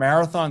breath. The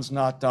marathon's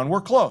not done.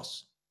 We're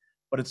close,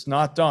 but it's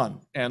not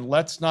done. And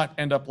let's not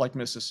end up like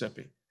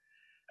Mississippi.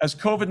 As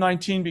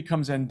COVID-19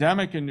 becomes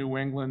endemic in New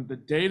England, the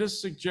data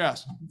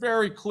suggest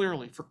very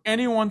clearly for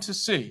anyone to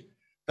see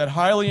that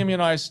highly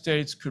immunized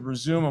states could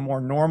resume a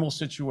more normal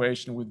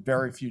situation with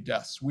very few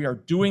deaths. We are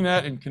doing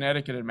that in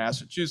Connecticut and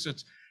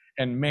Massachusetts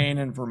and Maine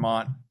and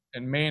Vermont.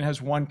 And Maine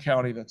has one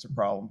county that's a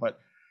problem.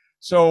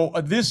 So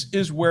this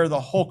is where the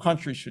whole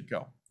country should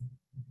go.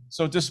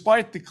 So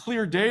despite the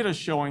clear data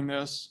showing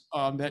this,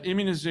 that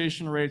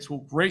immunization rates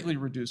will greatly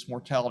reduce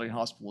mortality and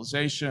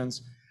hospitalizations,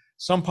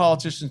 some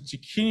politicians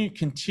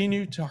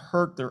continue to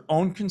hurt their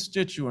own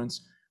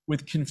constituents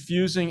with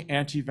confusing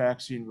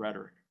anti-vaccine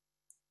rhetoric.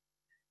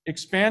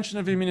 Expansion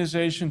of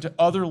immunization to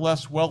other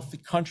less wealthy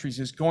countries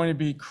is going to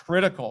be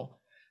critical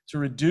to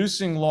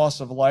reducing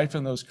loss of life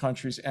in those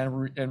countries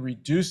and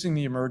reducing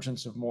the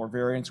emergence of more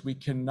variants. We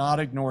cannot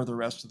ignore the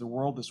rest of the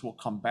world. This will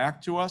come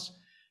back to us.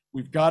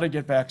 We've got to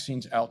get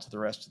vaccines out to the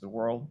rest of the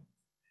world.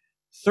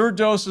 Third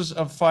doses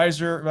of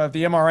Pfizer,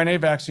 the mRNA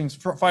vaccines,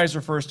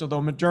 Pfizer first,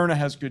 although Moderna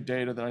has good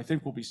data that I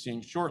think we'll be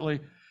seeing shortly.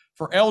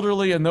 For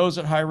elderly and those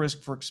at high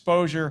risk for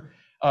exposure,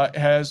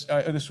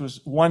 this was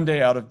 1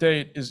 day out of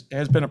date,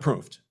 has been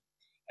approved.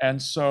 And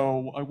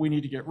so we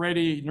need to get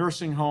ready.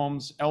 Nursing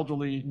homes,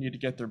 elderly need to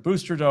get their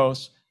booster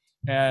dose.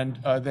 And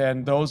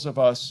then those of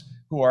us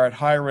who are at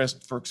high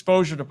risk for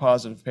exposure to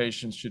positive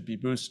patients should be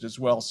boosted as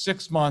well,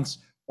 6 months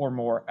or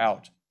more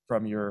out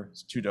from your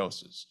 2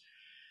 doses.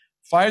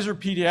 Pfizer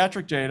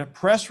pediatric data,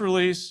 press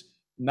release,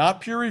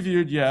 not peer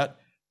reviewed yet,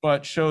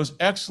 but shows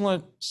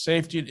excellent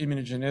safety and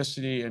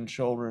immunogenicity in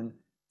children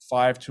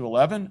 5 to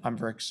 11. I'm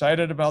very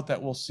excited about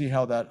that. We'll see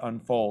how that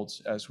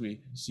unfolds as we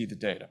see the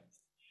data.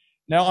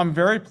 Now, I'm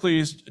very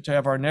pleased to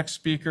have our next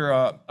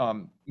speaker.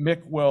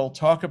 Mick will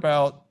talk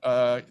about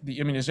the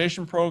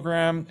immunization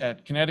program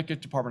at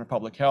Connecticut Department of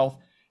Public Health,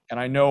 and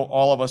I know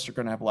all of us are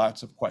going to have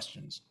lots of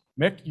questions.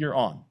 Mick, you're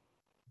on.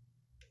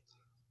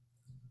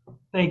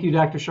 Thank you,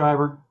 Dr.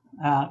 Schreiber.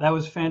 That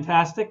was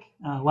fantastic.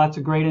 Lots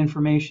of great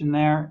information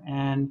there.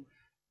 And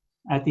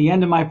at the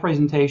end of my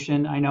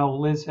presentation, I know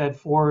Liz had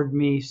forwarded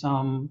me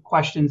some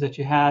questions that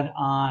you had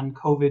on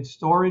COVID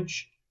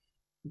storage,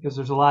 because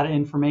there's a lot of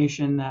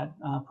information that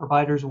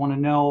providers want to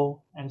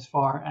know as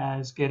far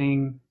as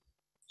getting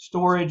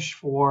storage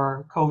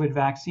for COVID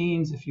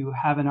vaccines. If you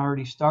haven't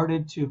already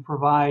started to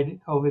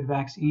provide COVID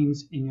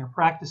vaccines in your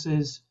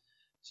practices.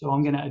 So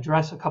I'm going to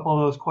address a couple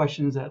of those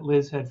questions that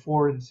Liz had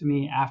forwarded to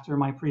me after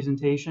my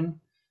presentation.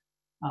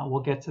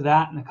 We'll get to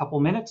that in a couple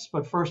minutes,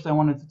 but first I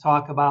wanted to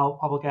talk about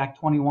Public Act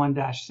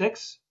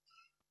 21-6.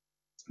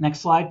 Next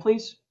slide,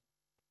 please.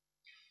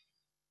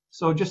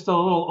 So just a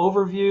little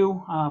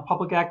overview,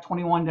 Public Act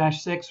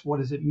 21-6, what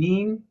does it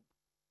mean?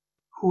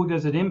 Who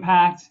does it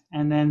impact?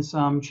 And then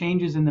some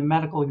changes in the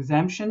medical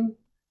exemption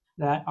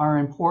that are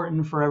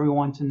important for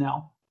everyone to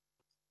know.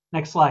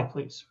 Next slide,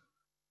 please.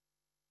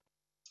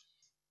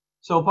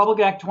 So Public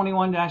Act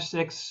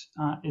 21-6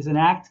 is an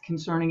act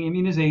concerning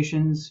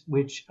immunizations,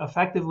 which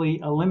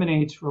effectively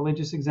eliminates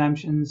religious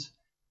exemptions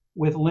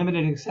with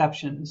limited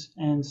exceptions.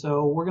 And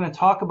so we're going to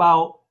talk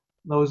about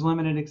those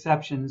limited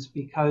exceptions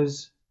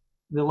because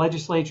the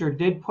legislature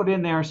did put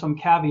in there some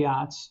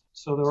caveats.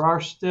 So there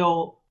are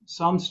still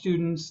some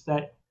students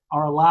that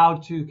are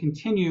allowed to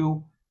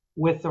continue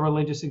with the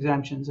religious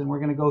exemptions. And we're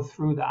going to go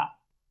through that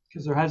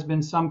because there has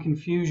been some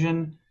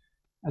confusion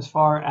as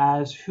far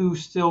as who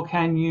still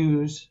can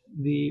use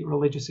the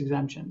religious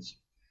exemptions.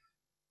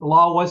 The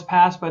law was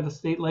passed by the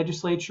state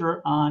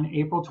legislature on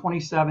April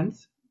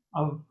 27th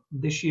of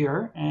this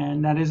year,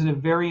 and that is a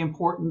very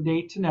important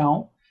date to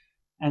know.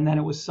 And then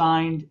it was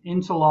signed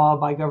into law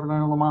by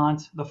Governor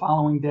Lamont the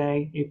following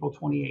day, April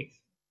 28th.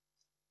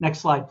 Next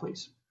slide,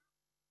 please.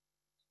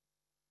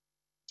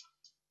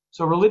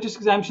 So religious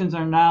exemptions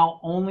are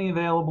now only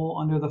available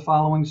under the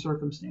following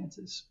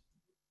circumstances.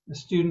 A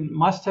student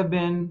must have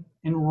been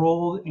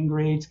enrolled in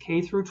grades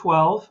K through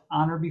 12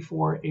 on or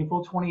before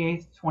April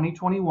 28th,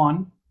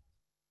 2021,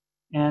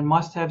 and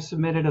must have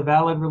submitted a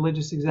valid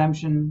religious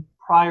exemption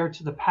prior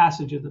to the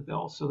passage of the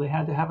bill. So they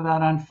had to have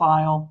that on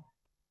file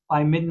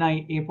by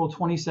midnight, April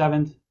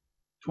 27th,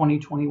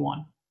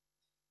 2021.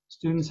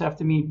 Students have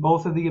to meet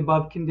both of the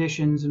above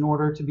conditions in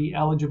order to be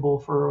eligible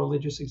for a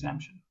religious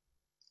exemption.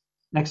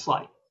 Next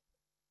slide.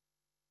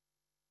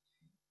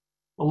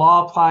 The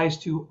law applies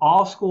to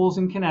all schools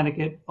in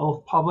Connecticut,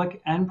 both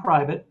public and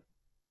private.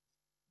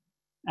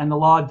 And the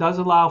law does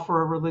allow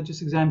for a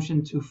religious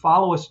exemption to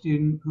follow a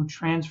student who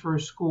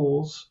transfers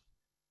schools,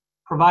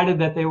 provided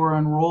that they were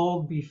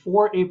enrolled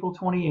before April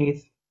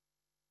 28th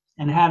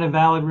and had a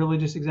valid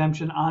religious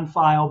exemption on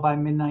file by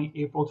midnight,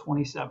 April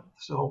 27th.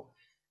 So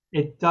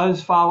it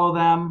does follow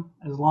them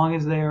as long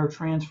as they are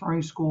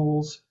transferring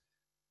schools,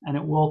 and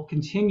it will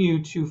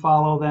continue to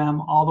follow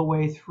them all the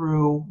way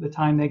through the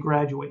time they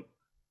graduate.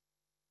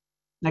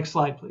 Next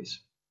slide, please.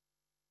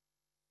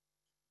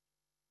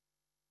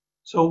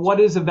 So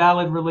what is a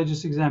valid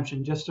religious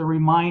exemption? Just a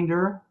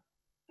reminder,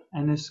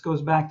 and this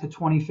goes back to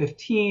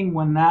 2015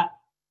 when that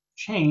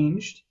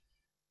changed.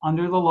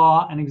 Under the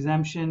law, an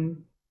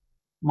exemption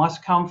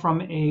must come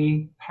from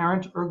a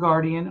parent or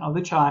guardian of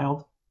the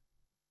child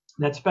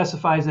that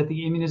specifies that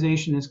the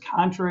immunization is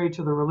contrary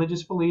to the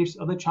religious beliefs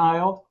of the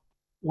child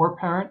or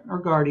parent or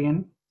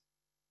guardian,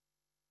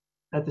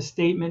 that the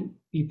statement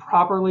be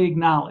properly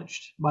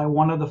acknowledged by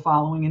one of the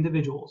following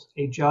individuals: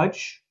 a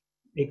judge,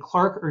 a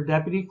clerk or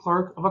deputy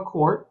clerk of a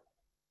court,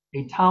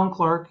 a town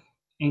clerk,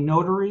 a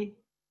notary,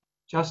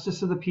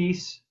 justice of the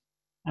peace,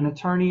 an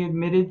attorney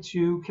admitted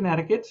to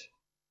Connecticut,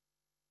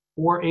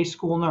 or a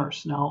school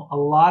nurse. Now, a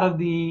lot of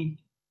the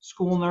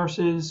school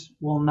nurses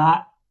will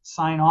not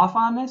sign off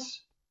on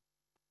this,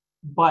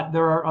 but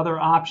there are other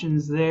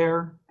options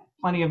there,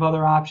 plenty of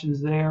other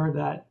options there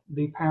that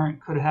the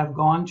parent could have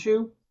gone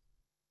to,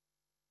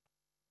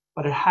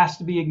 but it has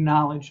to be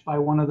acknowledged by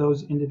one of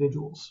those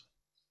individuals.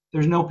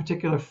 There's no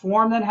particular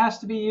form that has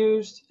to be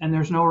used, and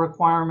there's no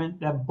requirement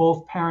that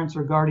both parents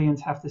or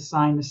guardians have to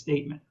sign the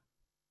statement.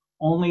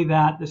 Only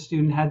that the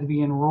student had to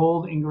be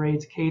enrolled in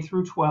grades K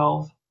through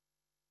 12,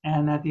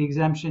 and that the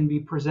exemption be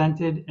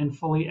presented and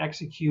fully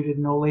executed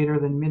no later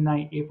than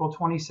midnight, April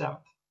 27th.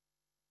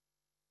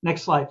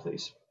 Next slide,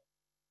 please.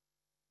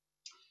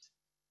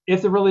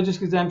 If the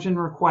religious exemption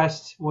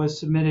request was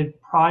submitted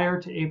prior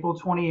to April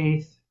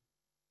 28th,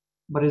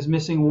 but is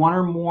missing one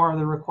or more of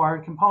the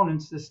required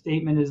components, the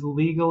statement is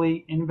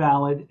legally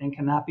invalid and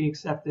cannot be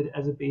accepted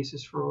as a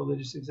basis for a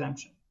religious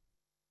exemption.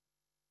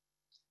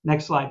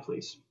 Next slide,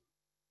 please.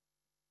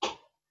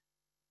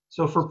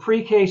 So for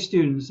pre-K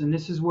students, and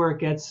this is where it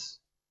gets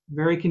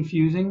very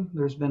confusing,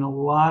 there's been a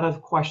lot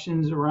of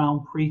questions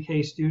around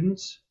pre-K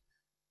students.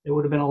 It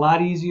would have been a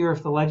lot easier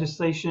if the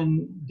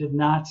legislation did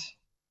not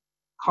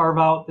carve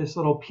out this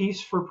little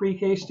piece for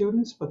pre-K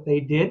students, but they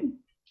did.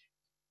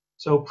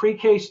 So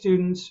pre-K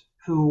students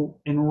who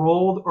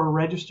enrolled or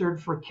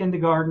registered for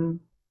kindergarten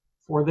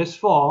for this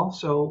fall,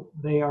 so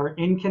they are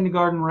in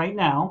kindergarten right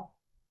now,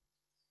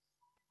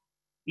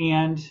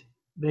 and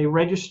they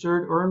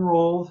registered or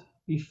enrolled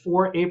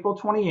before April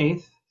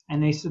 28th,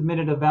 and they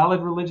submitted a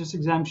valid religious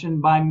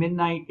exemption by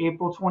midnight,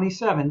 April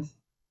 27th,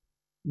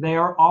 they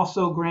are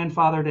also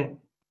grandfathered in.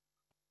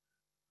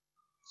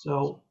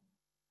 So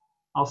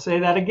I'll say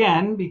that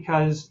again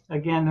because,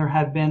 again, there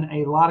have been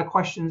a lot of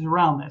questions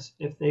around this.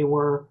 If they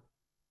were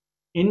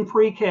in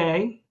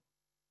pre-K,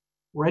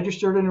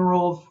 registered and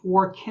enrolled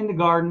for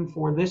kindergarten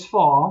for this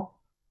fall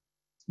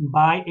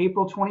by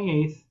April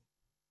 28th,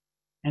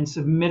 and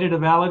submitted a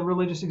valid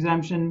religious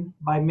exemption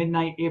by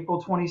midnight,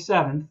 April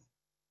 27th,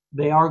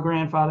 they are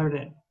grandfathered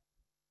in.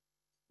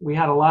 We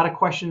had a lot of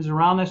questions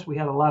around this. We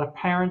had a lot of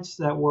parents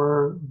that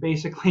were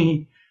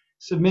basically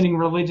submitting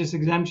religious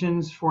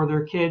exemptions for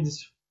their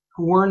kids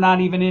who were not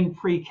even in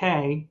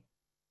pre-K,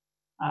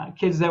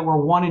 kids that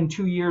were 1 and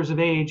 2 years of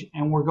age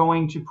and were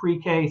going to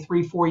pre-K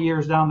 3-4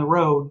 years down the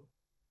road.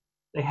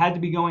 They had to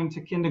be going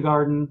to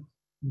kindergarten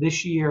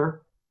this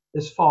year,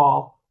 this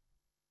fall,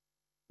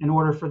 in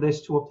order for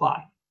this to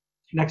apply.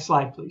 Next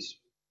slide, please.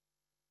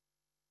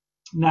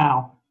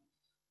 Now,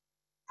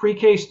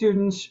 pre-K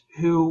students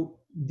who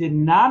did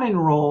not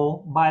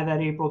enroll by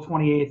that April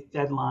 28th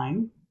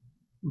deadline,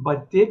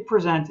 but did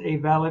present a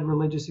valid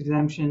religious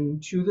exemption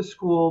to the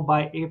school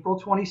by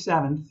April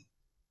 27th,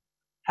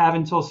 have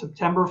until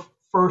September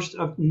 1st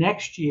of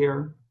next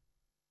year,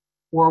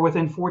 or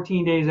within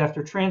 14 days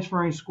after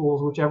transferring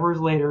schools, whichever is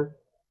later,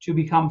 to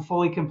become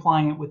fully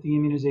compliant with the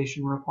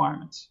immunization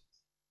requirements.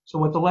 So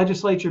what the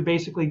legislature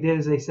basically did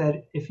is they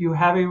said, if you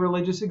have a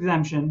religious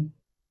exemption,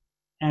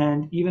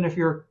 and even if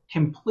you're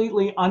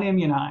completely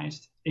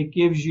unimmunized, it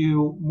gives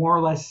you more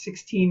or less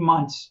 16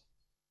 months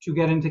to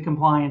get into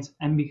compliance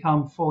and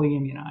become fully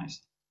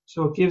immunized.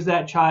 So it gives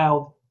that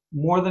child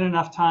more than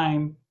enough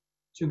time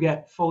to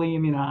get fully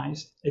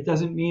immunized. It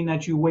doesn't mean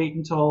that you wait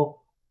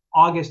until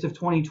August of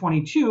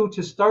 2022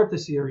 to start the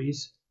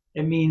series.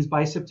 It means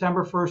by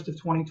September 1st of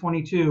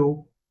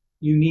 2022,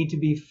 you need to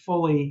be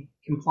fully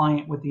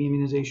compliant with the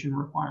immunization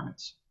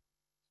requirements.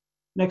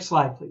 Next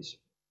slide, please.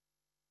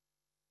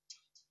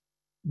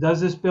 Does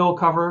this bill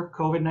cover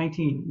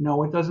COVID-19?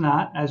 No, it does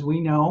not. As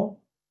we know,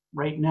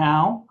 right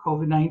now,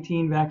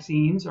 COVID-19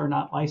 vaccines are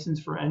not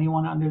licensed for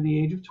anyone under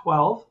the age of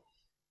 12.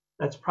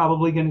 That's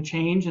probably going to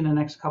change in the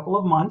next couple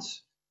of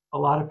months. A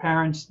lot of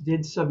parents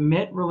did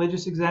submit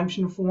religious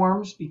exemption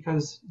forms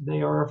because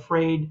they are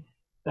afraid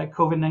that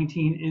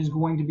COVID-19 is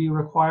going to be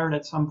required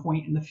at some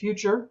point in the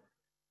future,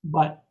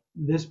 but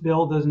this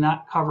bill does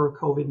not cover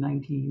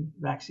COVID-19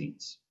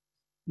 vaccines.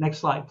 Next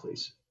slide,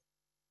 please.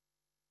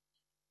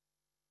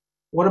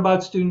 What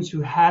about students who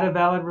had a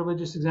valid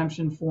religious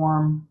exemption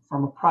form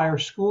from a prior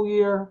school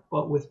year,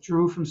 but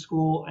withdrew from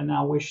school and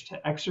now wish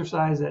to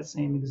exercise that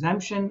same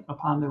exemption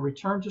upon their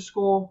return to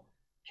school?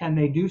 Can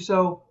they do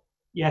so?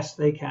 Yes,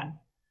 they can.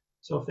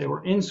 So if they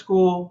were in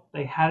school,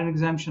 they had an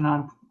exemption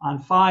on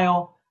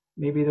file,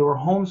 maybe they were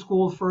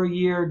homeschooled for a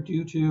year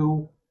due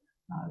to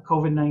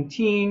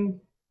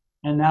COVID-19,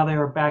 and now they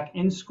are back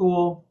in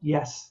school,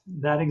 yes,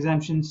 that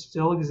exemption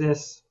still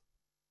exists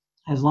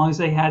as long as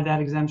they had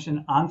that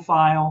exemption on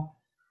file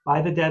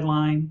by the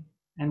deadline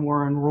and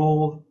were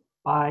enrolled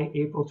by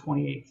April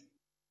 28th.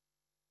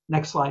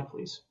 Next slide,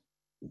 please.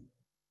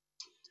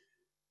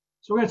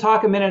 So we're going to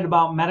talk a minute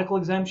about medical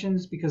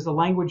exemptions because the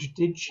language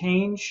did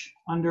change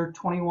under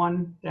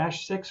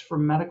 21-6 for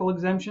medical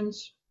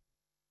exemptions.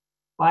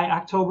 By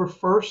October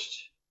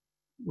 1st,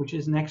 which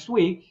is next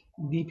week,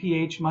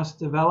 DPH must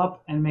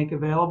develop and make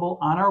available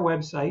on our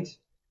website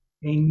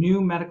a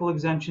new medical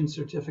exemption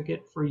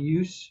certificate for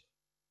use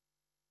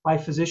by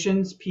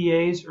physicians,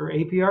 PAs, or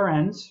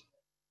APRNs,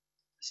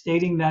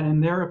 stating that in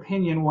their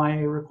opinion why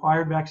a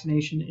required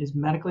vaccination is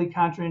medically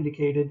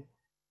contraindicated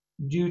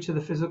due to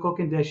the physical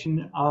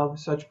condition of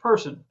such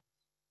person.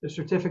 The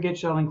certificate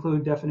shall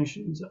include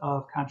definitions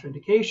of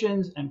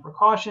contraindications and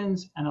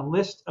precautions and a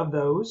list of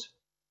those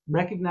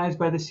recognized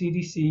by the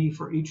CDC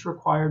for each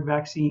required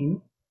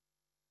vaccine,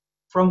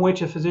 from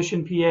which a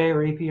physician PA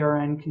or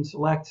APRN can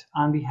select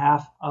on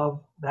behalf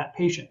of that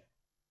patient.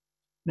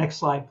 Next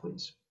slide,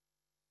 please.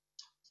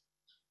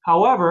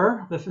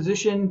 However, the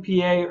physician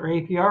PA or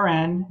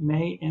APRN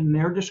may, in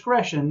their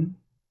discretion,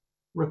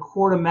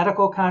 record a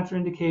medical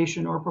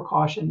contraindication or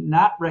precaution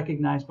not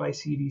recognized by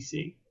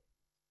CDC,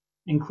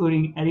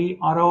 including any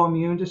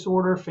autoimmune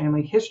disorder,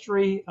 family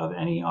history of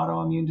any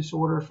autoimmune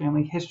disorder,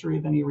 family history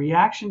of any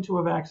reaction to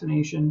a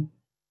vaccination,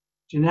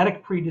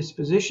 genetic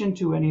predisposition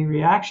to any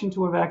reaction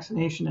to a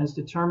vaccination as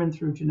determined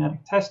through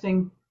genetic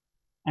testing,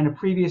 and a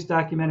previous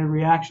documented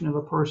reaction of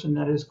a person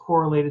that is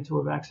correlated to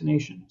a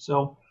vaccination.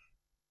 So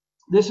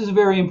this is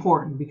very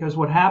important because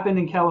what happened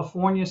in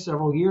California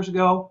several years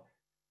ago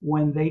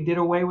when they did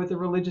away with the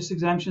religious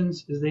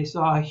exemptions is they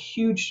saw a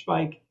huge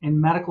spike in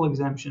medical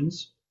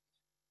exemptions.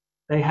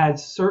 They had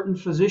certain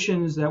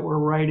physicians that were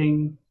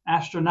writing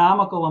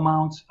astronomical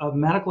amounts of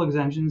medical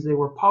exemptions. They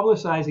were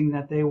publicizing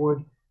that they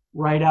would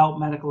write out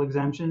medical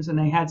exemptions, and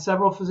they had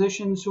several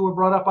physicians who were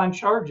brought up on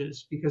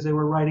charges because they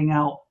were writing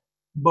out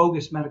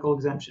bogus medical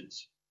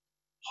exemptions.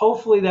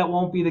 Hopefully that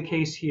won't be the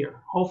case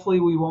here. Hopefully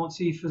we won't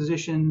see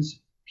physicians,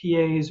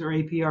 PAs, or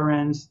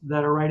APRNs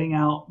that are writing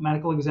out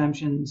medical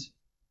exemptions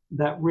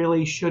that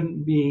really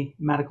shouldn't be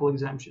medical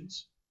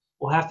exemptions.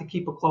 We'll have to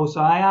keep a close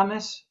eye on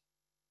this.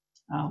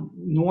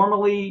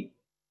 Normally,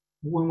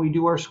 when we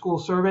do our school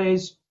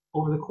surveys,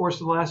 over the course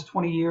of the last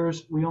 20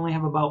 years, we only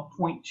have about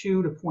 0.2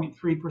 to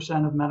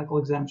 0.3% of medical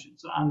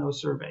exemptions on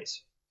those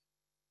surveys.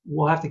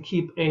 We'll have to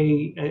keep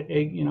a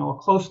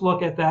close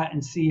look at that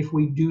and see if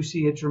we do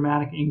see a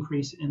dramatic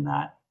increase in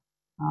that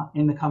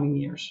in the coming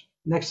years.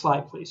 Next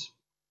slide, please.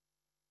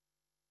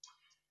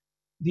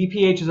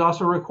 DPH is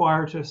also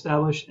required to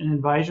establish an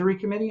advisory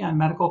committee on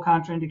medical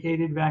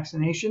contraindicated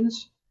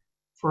vaccinations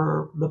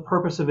for the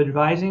purpose of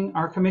advising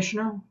our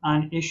commissioner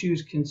on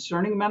issues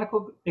concerning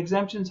medical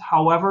exemptions.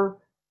 However,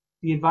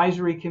 the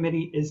advisory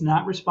committee is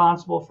not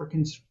responsible for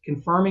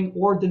confirming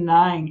or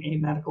denying a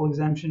medical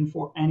exemption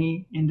for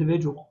any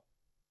individual.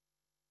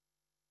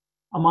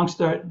 Amongst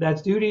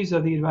that's duties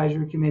of the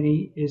advisory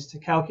committee is to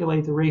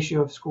calculate the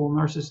ratio of school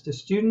nurses to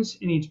students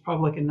in each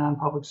public and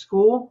non-public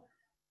school,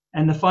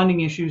 and the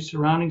funding issues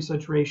surrounding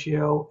such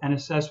ratio, and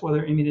assess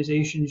whether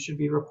immunization should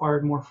be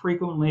required more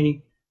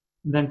frequently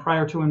than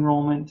prior to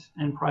enrollment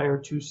and prior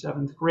to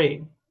 7th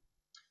grade.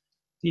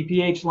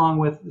 DPH, along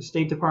with the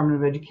State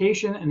Department of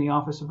Education and the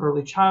Office of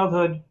Early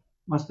Childhood,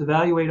 must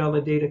evaluate all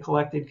the data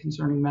collected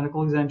concerning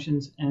medical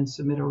exemptions and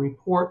submit a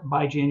report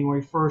by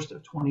January 1st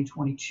of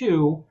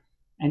 2022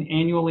 and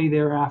annually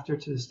thereafter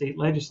to the state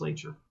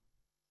legislature.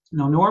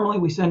 Now, normally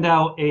we send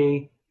out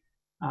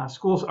our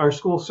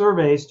school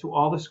surveys to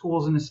all the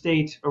schools in the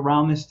state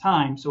around this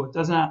time, so it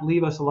does not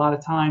leave us a lot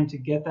of time to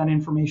get that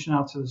information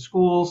out to the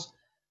schools,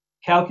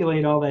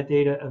 calculate all that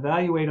data,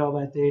 evaluate all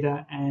that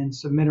data, and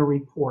submit a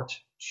report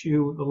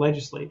to the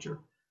legislature.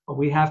 But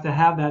we have to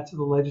have that to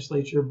the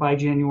legislature by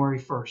January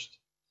 1st.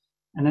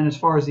 And then as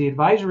far as the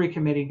advisory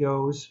committee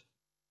goes,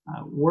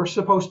 we're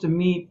supposed to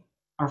meet,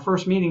 our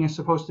first meeting is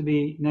supposed to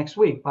be next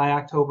week by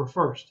October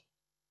 1st.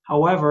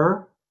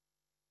 However,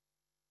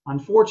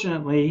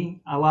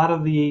 unfortunately, a lot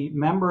of the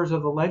members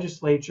of the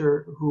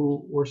legislature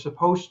who were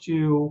supposed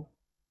to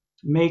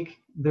make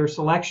their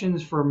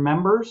selections for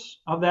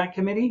members of that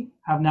committee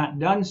have not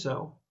done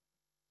so.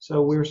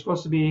 So we were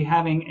supposed to be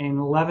having an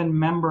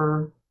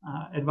 11-member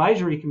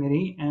advisory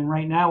committee, and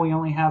right now we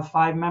only have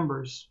 5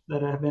 members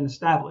that have been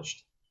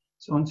established.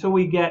 So until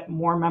we get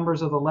more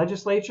members of the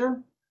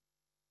legislature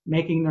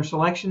making their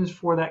selections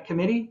for that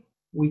committee,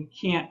 we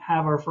can't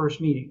have our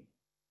first meeting.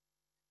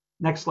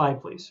 Next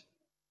slide, please.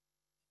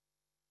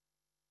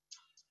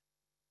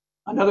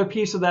 Another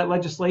piece of that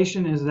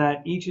legislation is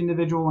that each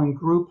individual and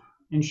group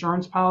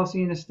insurance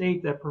policy in a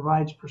state that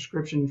provides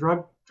prescription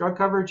drug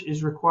coverage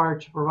is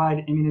required to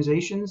provide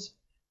immunizations,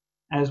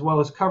 as well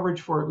as coverage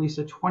for at least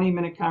a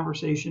 20-minute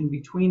conversation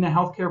between the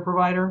healthcare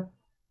provider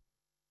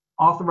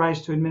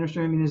authorized to administer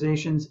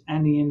immunizations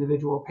and the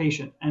individual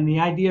patient. And the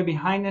idea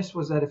behind this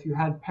was that if you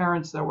had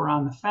parents that were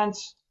on the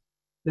fence,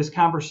 this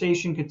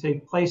conversation could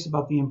take place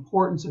about the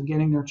importance of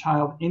getting their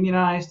child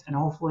immunized and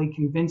hopefully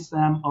convince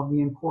them of the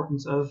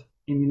importance of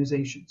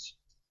immunizations.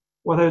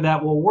 Whether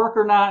that will work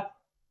or not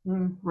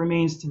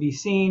remains to be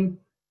seen,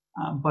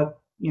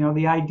 but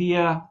the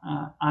idea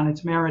on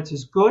its merits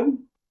is good.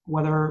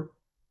 Whether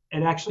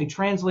it actually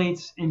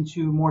translates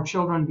into more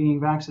children being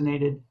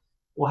vaccinated,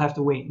 we'll have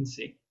to wait and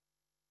see.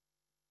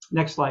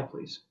 Next slide,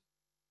 please.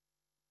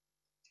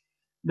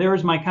 There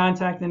is my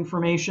contact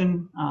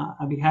information.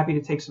 I'd be happy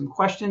to take some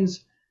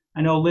questions.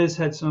 I know Liz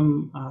had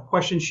some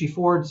questions she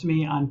forwarded to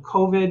me on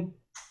COVID,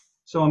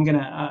 so I'm going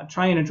to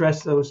try and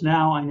address those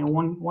now. I know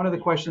one of the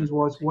questions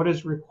was, what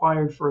is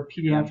required for a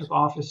pediatric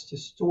office to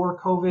store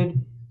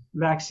COVID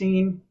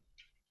vaccine?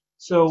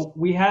 So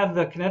we have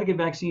the Connecticut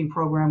Vaccine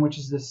Program, which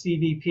is the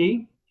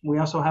CVP. We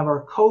also have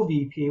our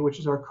CoVP, which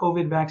is our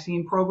COVID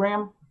vaccine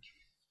program.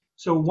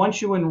 So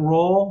once you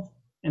enroll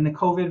in the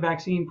COVID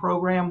vaccine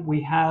program,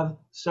 we have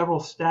several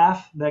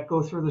staff that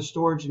go through the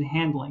storage and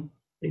handling.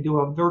 They do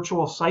a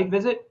virtual site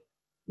visit.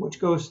 which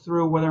goes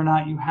through whether or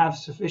not you have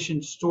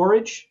sufficient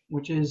storage,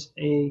 which is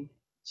a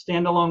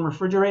standalone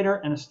refrigerator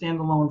and a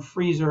standalone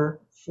freezer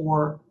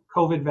for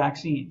COVID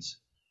vaccines.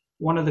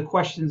 One of the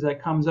questions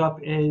that comes up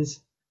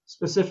is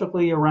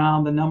specifically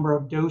around the number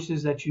of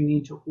doses that you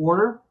need to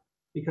order,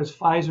 because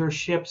Pfizer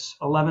ships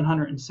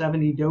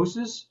 1,170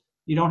 doses.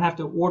 You don't have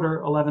to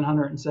order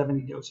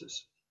 1,170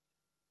 doses.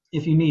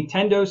 If you need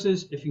 10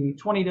 doses, if you need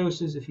 20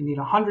 doses, if you need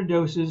 100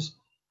 doses,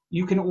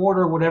 you can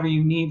order whatever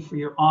you need for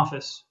your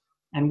office,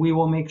 and we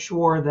will make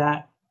sure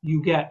that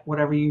you get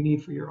whatever you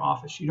need for your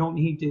office. You don't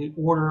need to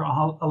order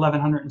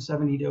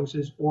 1,170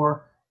 doses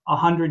or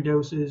 100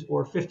 doses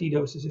or 50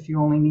 doses if you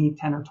only need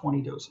 10 or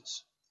 20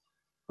 doses.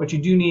 But you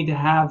do need to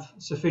have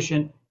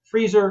sufficient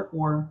freezer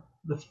or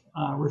the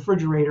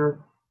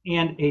refrigerator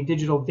and a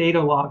digital data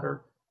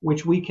logger,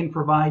 which we can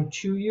provide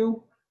to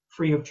you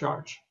free of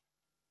charge.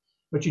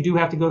 But you do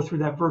have to go through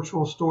that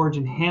virtual storage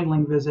and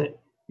handling visit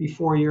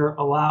before you're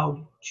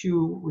allowed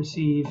to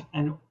receive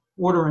and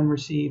order and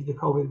receive the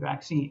COVID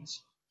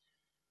vaccines.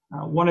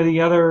 One of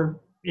the other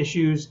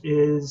issues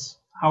is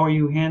how are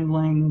you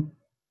handling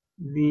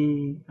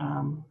the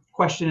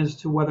question as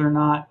to whether or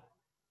not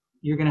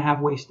you're going to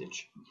have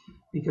wastage.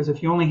 Because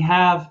if you only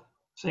have,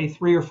 say,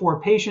 3 or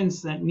 4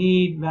 patients that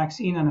need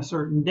vaccine on a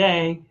certain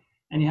day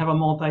and you have a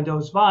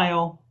multi-dose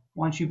vial,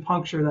 once you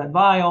puncture that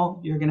vial,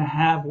 you're going to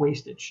have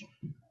wastage.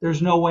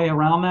 There's no way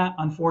around that,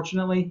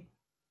 unfortunately.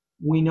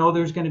 We know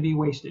there's going to be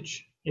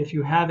wastage. If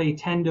you have a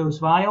 10-dose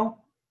vial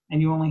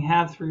and you only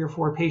have 3 or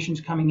 4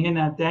 patients coming in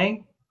that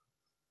day,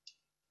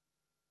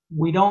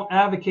 we don't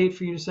advocate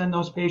for you to send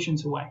those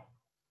patients away.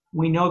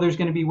 We know there's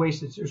going to be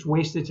wastage. There's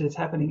wastage that's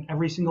happening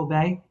every single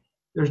day.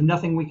 There's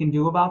nothing we can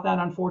do about that,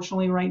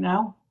 unfortunately, right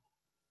now.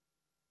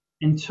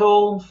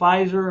 Until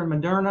Pfizer and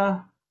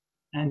Moderna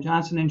and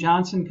Johnson &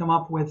 Johnson come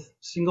up with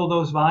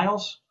single-dose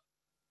vials,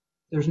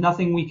 there's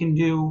nothing we can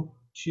do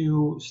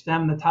to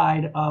stem the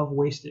tide of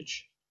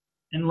wastage.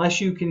 Unless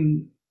you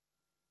can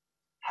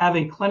have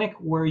a clinic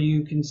where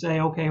you can say,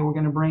 okay, we're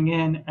going to bring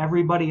in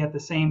everybody at the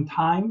same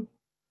time,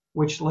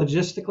 which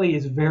logistically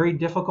is very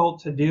difficult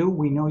to do.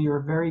 We know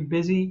you're very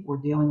busy. We're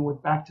dealing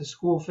with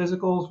back-to-school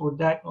physicals. We're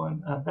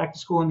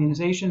back-to-school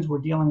immunizations. We're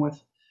dealing with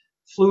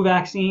flu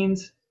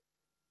vaccines.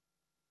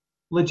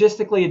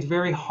 Logistically, it's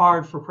very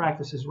hard for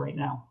practices right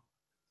now.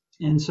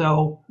 And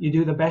so you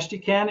do the best you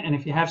can, and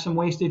if you have some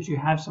wastage, you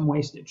have some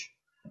wastage.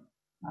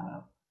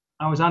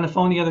 I was on the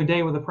phone the other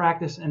day with a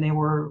practice, and they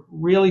were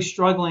really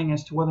struggling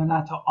as to whether or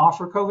not to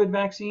offer COVID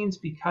vaccines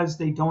because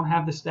they don't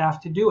have the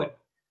staff to do it.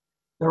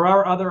 There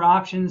are other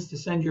options to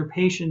send your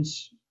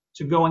patients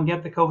to go and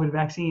get the COVID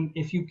vaccine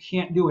if you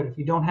can't do it, if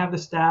you don't have the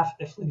staff,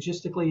 if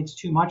logistically it's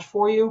too much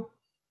for you.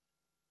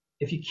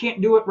 If you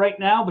can't do it right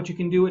now, but you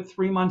can do it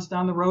 3 months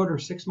down the road or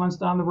 6 months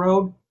down the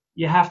road,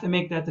 you have to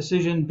make that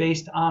decision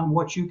based on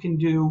what you can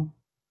do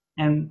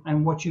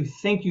and what you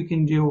think you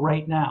can do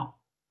right now.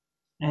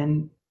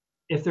 And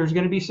if there's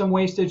going to be some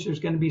wastage, there's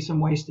going to be some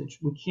wastage.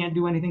 We can't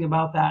do anything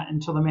about that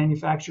until the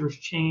manufacturers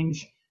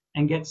change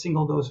and get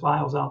single-dose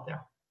vials out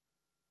there.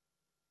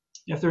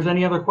 If there's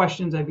any other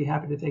questions, I'd be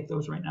happy to take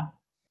those right now.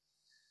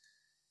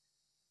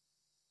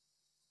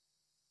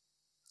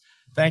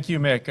 Thank you,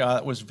 Mick.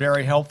 It was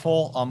very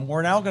helpful.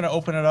 We're now going to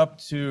open it up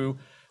to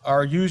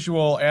our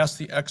usual Ask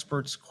the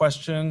Experts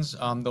questions.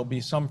 There'll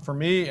be some for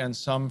me and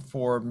some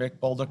for Mick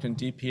Bolduc and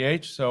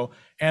DPH. So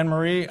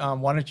Anne-Marie,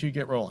 why don't you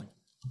get rolling?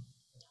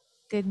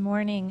 Good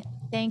morning.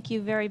 Thank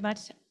you very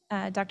much,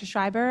 Dr.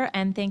 Schreiber,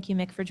 and thank you,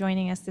 Mick, for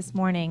joining us this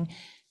morning.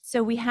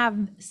 So we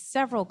have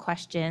several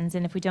questions,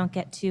 and if we don't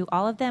get to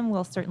all of them,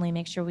 we'll certainly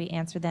make sure we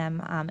answer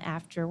them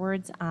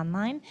afterwards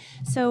online.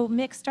 So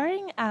Mick,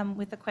 starting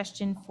with a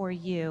question for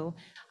you,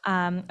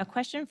 a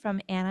question from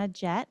Anna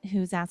Jett,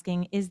 who's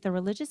asking, is the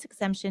religious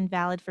exemption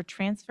valid for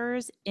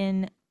transfers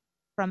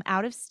from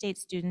out-of-state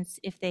students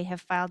if they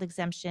have filed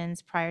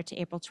exemptions prior to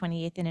April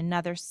 28th in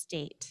another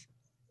state?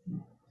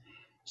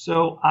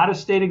 So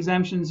out-of-state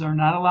exemptions are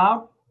not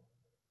allowed.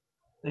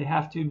 They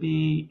have to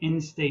be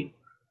in-state.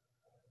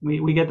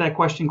 We get that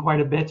question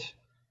quite a bit.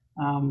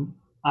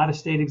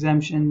 Out-of-state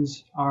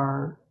exemptions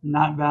are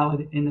not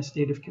valid in the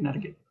state of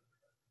Connecticut.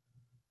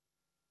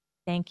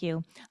 Thank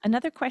you.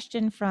 Another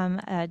question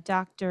from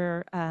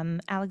Dr.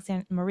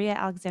 Maria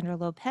Alexandra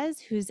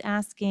Lopez, who's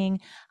asking,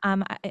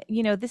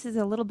 this is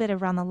a little bit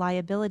around the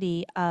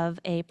liability of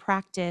a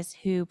practice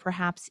who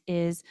perhaps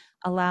is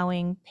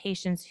allowing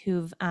patients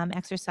who've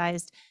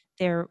exercised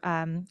their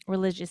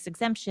religious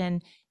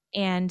exemption,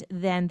 and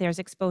then there's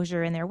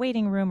exposure in their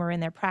waiting room or in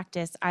their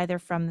practice, either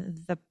for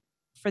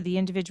the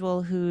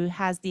individual who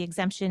has the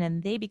exemption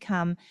and they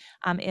become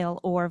ill,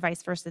 or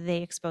vice versa,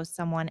 they expose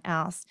someone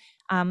else.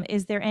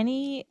 Is there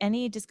any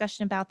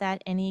discussion about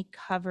that? Any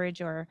coverage,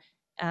 or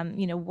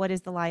what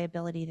is the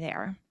liability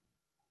there?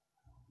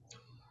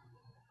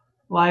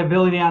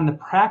 Liability on the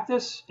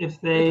practice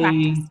if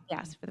they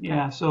yes, for the practice.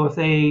 Yeah, so if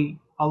they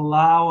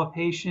allow a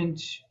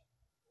patient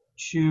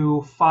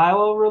to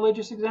file a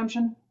religious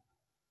exemption.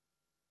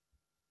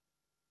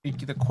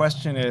 The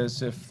question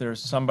is if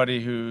there's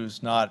somebody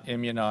who's not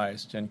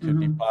immunized and could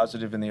be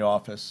positive in the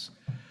office,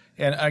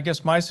 And I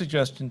guess my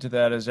suggestion to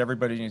that is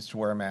everybody needs to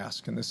wear a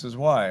mask, and this is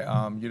why.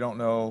 You don't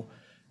know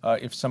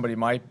if somebody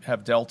might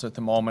have Delta at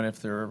the moment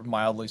if they're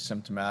mildly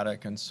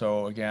symptomatic, and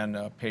so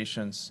again,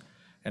 patients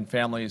and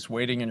families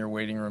waiting in your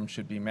waiting room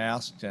should be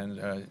masked,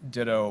 and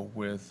ditto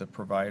with the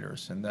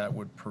providers, and that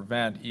would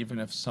prevent, even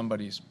if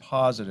somebody's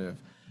positive,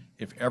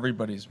 if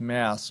everybody's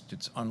masked,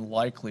 it's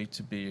unlikely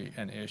to be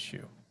an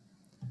issue.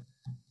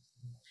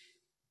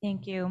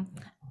 Thank you.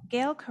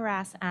 Gail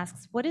Carras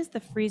asks, what is the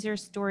freezer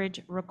storage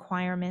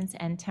requirements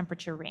and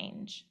temperature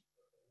range?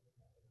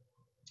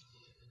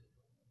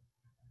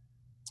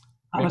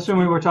 I'm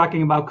assuming we're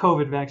talking about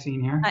COVID vaccine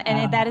here.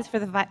 And that is for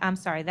the, I'm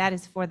sorry, that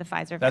is for the Pfizer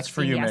vaccine. That's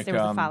for you, Yes, Mick. there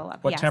was a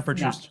follow-up. What Yes.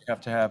 temperatures do you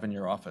have to have in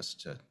your office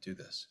to do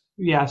this?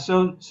 Yeah,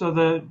 so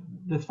the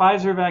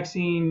Pfizer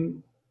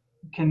vaccine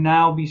can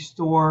now be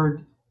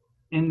stored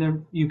in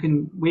the,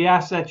 we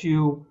ask that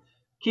you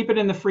keep it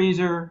in the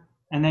freezer,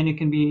 and then you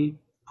can be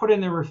put in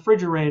the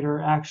refrigerator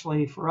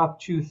actually for up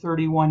to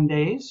 31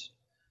 days.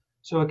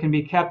 So it can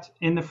be kept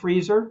in the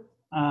freezer,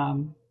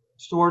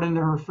 stored in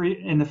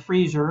the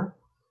freezer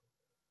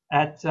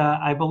at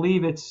I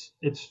believe it's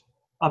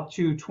up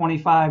to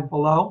 25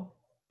 below,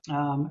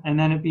 and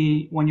then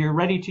when you're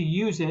ready to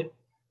use it,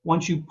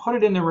 once you put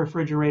it in the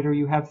refrigerator,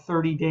 you have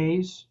 30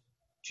 days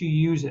to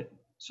use it.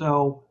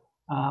 So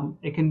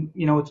it can,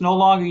 it's no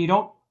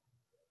longer,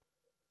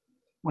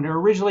 when it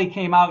originally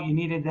came out, you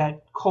needed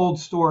that cold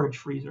storage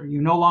freezer. You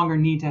no longer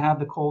need to have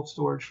the cold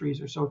storage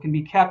freezer. So it can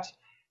be kept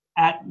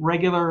at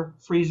regular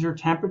freezer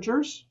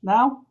temperatures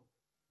now.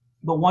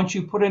 But once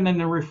you put it in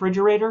the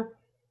refrigerator,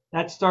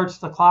 that starts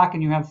the clock,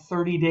 and you have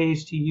 30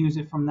 days to use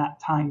it from that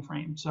time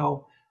frame.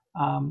 So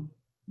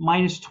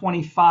minus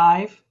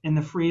 25 in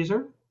the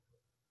freezer.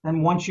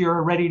 Then once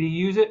you're ready to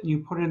use it and you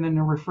put it in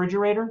the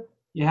refrigerator,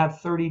 you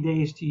have 30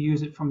 days to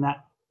use it from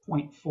that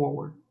point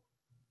forward.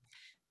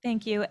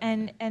 Thank you.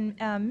 And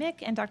Mick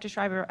and Dr.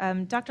 Schreiber,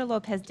 Dr.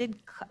 Lopez did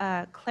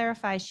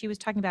clarify she was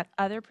talking about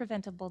other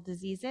preventable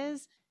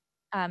diseases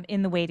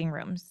in the waiting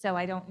room. So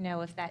I don't know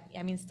if that,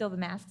 still the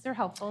masks are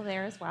helpful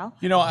there as well.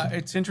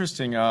 It's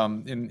interesting.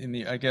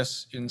 I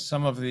guess in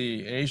some of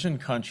the Asian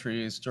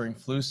countries during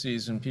flu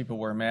season, people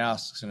wear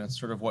masks, and it's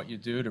sort of what you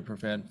do to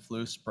prevent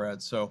flu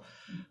spread. So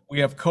we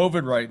have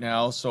COVID right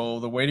now, so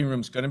the waiting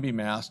room is going to be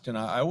masked, and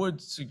I would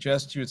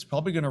suggest to you it's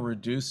probably going to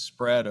reduce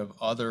spread of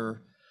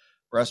other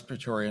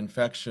respiratory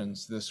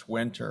infections this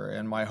winter.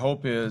 And my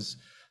hope is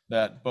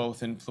that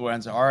both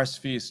influenza,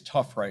 RSV is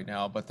tough right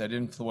now, but that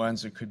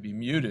influenza could be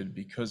muted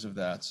because of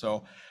that.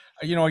 So,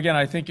 again,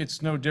 I think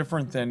it's no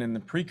different than in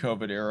the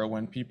pre-COVID era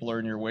when people are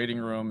in your waiting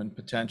room and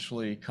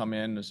potentially come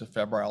in as a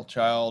febrile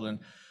child, and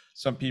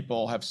some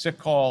people have sick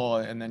call,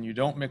 and then you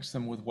don't mix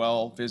them with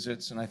well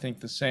visits. And I think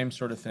the same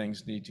sort of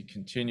things need to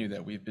continue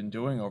that we've been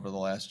doing over the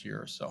last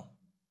year or so.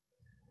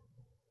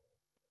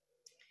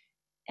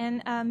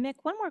 And Mick,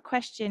 one more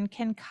question.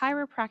 Can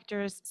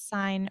chiropractors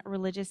sign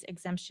religious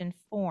exemption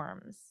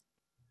forms?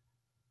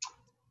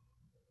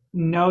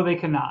 No, they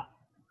cannot.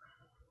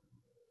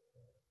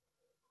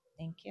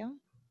 Thank you.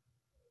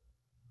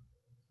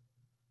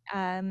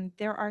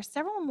 There are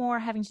several more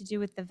having to do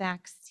with the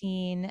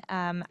vaccine.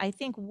 I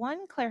think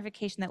one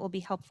clarification that will be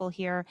helpful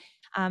here,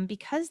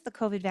 because the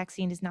COVID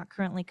vaccine is not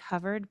currently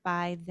covered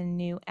by the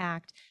new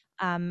act,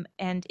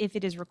 and if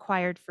it is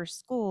required for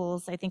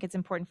schools, I think it's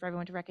important for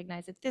everyone to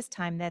recognize at this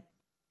time that,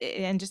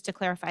 and just to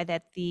clarify,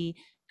 that the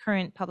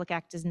current public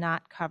act does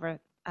not cover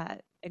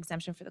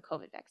exemption for the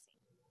COVID vaccine.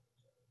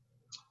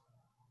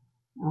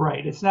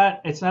 Right. It's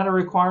not a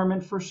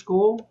requirement for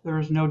school. There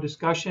is no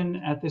discussion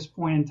at this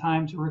point in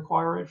time to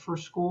require it for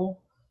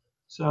school.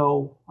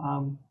 So,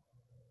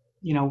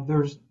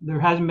 there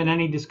hasn't been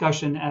any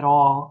discussion at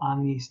all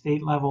on the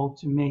state level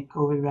to make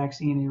COVID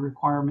vaccine a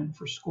requirement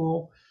for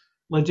school.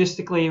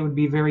 Logistically, it would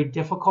be very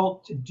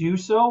difficult to do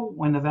so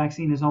when the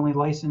vaccine is only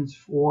licensed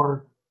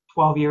for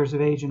 12 years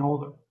of age and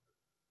older.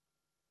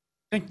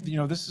 I think,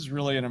 this is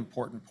really an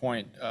important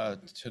point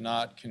to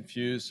not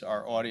confuse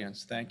our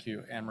audience. Thank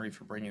you, Anne-Marie,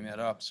 for bringing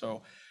that up.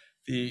 So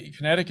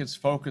Connecticut's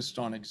focused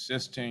on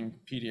existing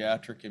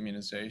pediatric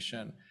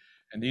immunization,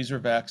 and these are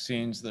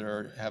vaccines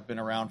that have been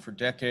around for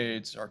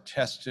decades, are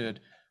tested,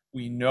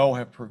 we know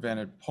have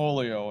prevented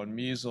polio and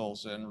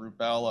measles and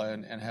rubella,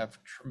 and have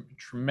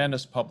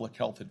tremendous public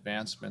health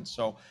advancements.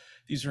 So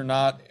these are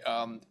not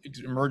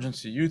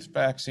emergency use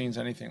vaccines,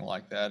 anything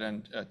like that.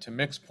 And to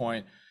Mick's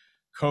point,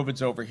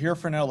 COVID's over here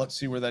for now. Let's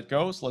see where that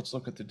goes. Let's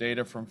look at the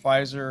data from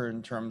Pfizer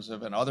in terms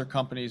of, and other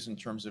companies in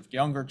terms of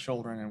younger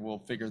children, and we'll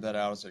figure that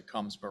out as it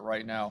comes. But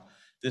right now,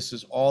 this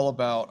is all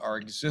about our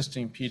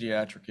existing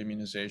pediatric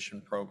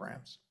immunization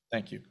programs.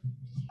 Thank you.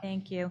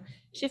 Thank you.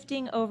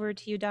 Shifting over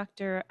to you,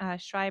 Dr.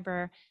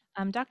 Schreiber.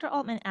 Dr.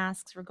 Altman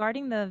asks,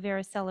 regarding the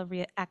varicella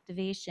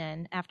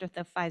reactivation after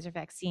the Pfizer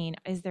vaccine,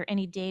 is there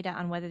any data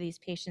on whether these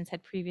patients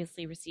had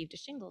previously received a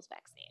shingles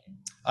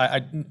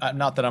vaccine?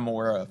 Not that I'm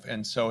aware of.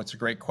 And so it's a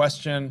great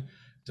question.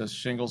 Does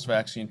shingles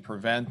vaccine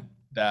prevent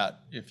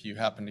that if you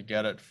happen to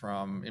get it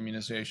from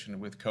immunization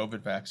with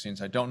COVID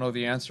vaccines? I don't know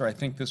the answer. I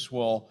think this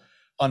will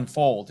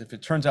unfold. If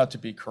it turns out to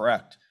be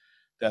correct,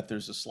 that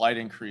there's a slight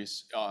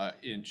increase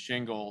in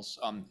shingles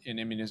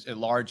in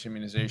large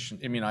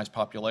immunized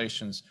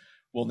populations.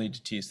 We'll need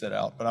to tease that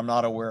out, but I'm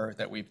not aware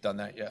that we've done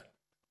that yet.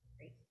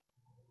 Great.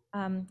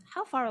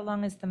 How far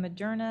along is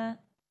Moderna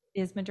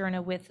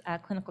with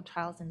clinical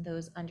trials in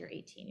those under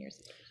 18 years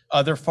of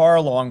age? They're far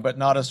along, but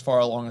not as far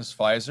along as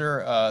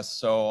Pfizer.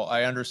 So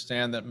I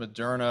understand that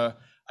Moderna,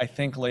 I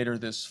think later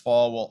this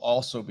fall, will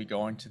also be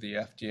going to the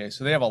FDA.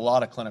 So they have a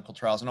lot of clinical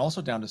trials, and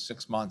also down to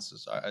 6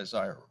 months, as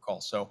I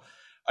recall. So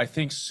I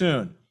think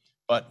soon,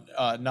 but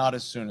not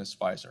as soon as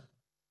Pfizer.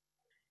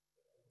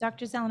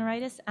 Dr.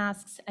 Zelenoridis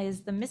asks,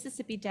 is the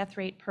Mississippi death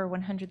rate per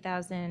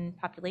 100,000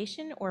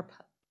 population or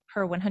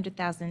per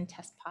 100,000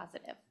 test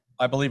positive?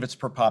 I believe it's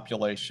per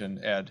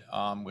population, Ed.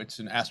 It's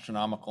an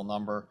astronomical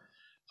number.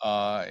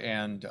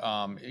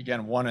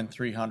 Again, 1 in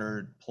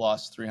 300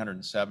 plus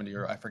 370,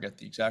 or I forget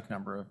the exact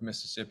number of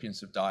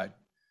Mississippians have died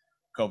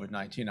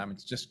COVID-19. I mean,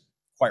 it's just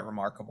quite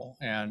remarkable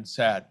and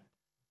sad.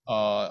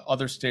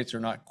 Other states are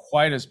not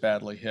quite as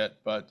badly hit,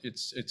 but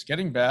it's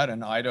getting bad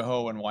in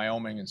Idaho and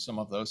Wyoming and some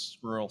of those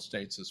rural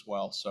states as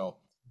well. So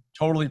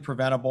totally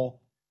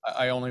preventable.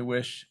 I only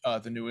wish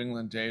the New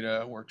England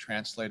data were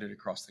translated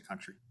across the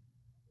country.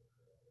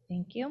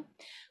 Thank you.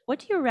 What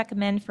do you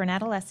recommend for an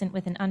adolescent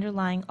with an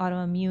underlying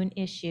autoimmune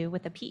issue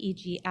with a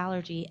PEG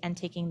allergy and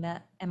taking the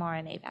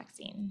mRNA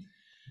vaccine?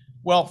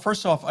 Well,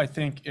 first off, I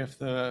think if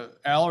the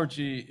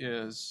allergy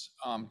is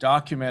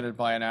documented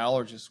by an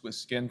allergist with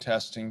skin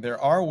testing, there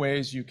are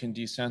ways you can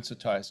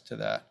desensitize to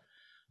that.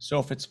 So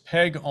if it's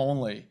PEG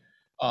only,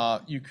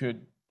 you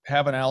could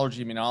have an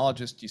allergy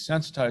immunologist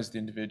desensitize the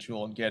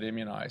individual and get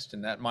immunized,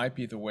 and that might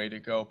be the way to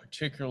go,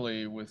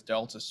 particularly with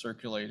Delta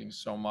circulating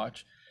so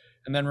much.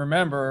 And then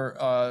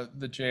remember,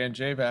 the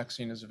J&J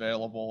vaccine is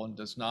available and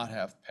does not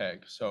have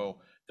PEG. So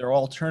there are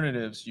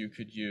alternatives you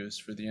could use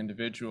for the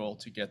individual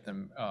to get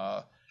them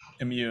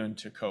immune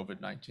to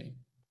COVID-19.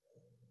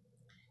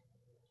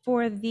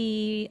 For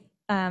the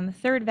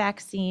third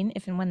vaccine,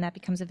 if and when that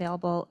becomes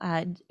available,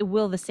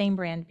 will the same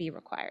brand be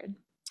required?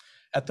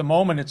 At the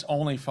moment, it's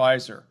only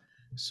Pfizer.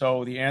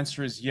 So the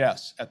answer is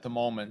yes, at the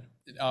moment.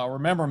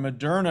 Remember,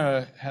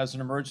 Moderna has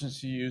an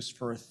emergency use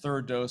for a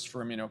third dose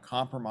for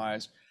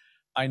immunocompromised.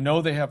 I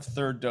know they have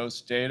third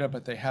dose data,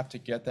 but they have to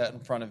get that in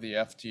front of the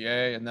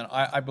FDA. And then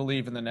I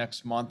believe in the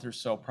next month or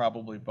so,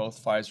 probably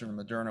both Pfizer and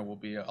Moderna will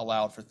be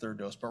allowed for third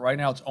dose. But right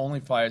now it's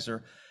only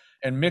Pfizer,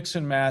 and mix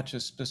and match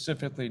is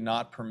specifically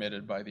not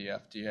permitted by the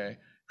FDA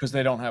because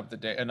they don't have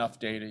enough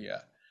data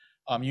yet.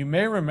 You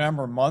may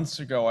remember months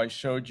ago, I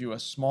showed you a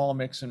small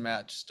mix and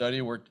match study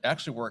where it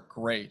actually worked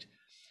great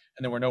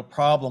and there were no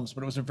problems,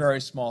 but it was a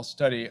very small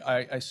study.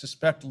 I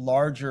suspect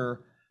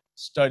larger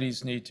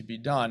studies need to be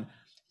done.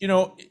 You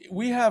know,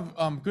 we have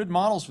good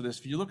models for this.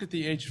 If you look at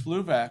the H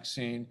flu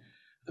vaccine,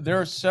 there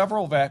are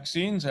several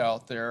vaccines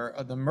out there.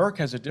 The Merck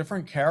has a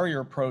different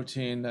carrier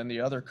protein than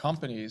the other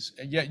companies,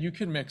 yet you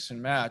can mix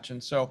and match.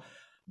 And so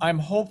I'm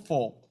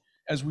hopeful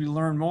as we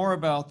learn more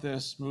about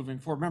this moving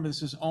forward, remember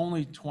this is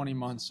only 20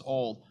 months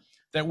old,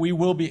 that we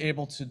will be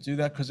able to do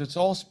that because it's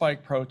all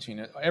spike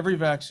protein. Every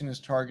vaccine is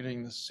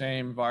targeting the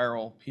same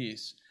viral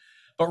piece.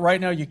 But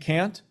right now you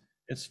can't.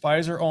 It's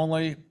Pfizer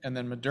only, and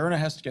then Moderna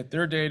has to get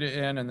their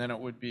data in, and then it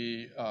would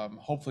be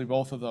hopefully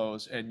both of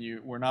those, and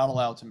we're not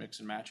allowed to mix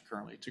and match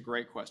currently. It's a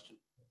great question.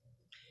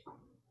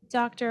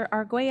 Dr.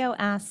 Arguello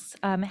asks,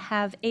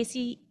 have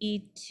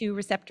ACE2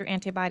 receptor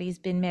antibodies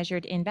been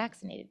measured in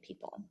vaccinated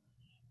people?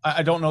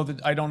 I don't know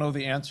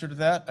the answer to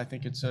that. I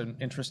think it's an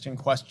interesting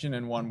question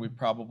and one we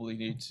probably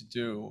need to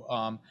do.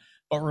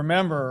 But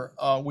remember,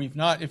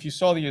 if you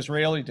saw the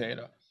Israeli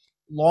data,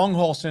 long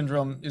haul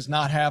syndrome is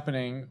not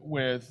happening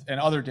with, and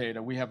other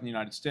data we have in the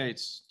United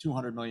States,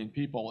 200 million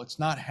people, it's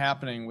not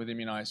happening with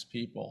immunized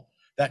people.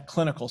 That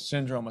clinical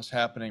syndrome is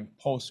happening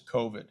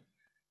post-COVID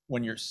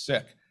when you're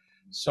sick.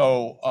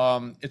 So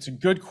it's a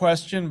good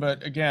question,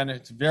 but again,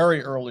 it's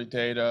very early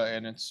data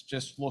and it's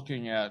just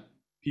looking at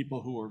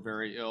people who are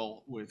very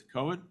ill with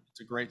COVID.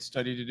 It's a great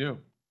study to do.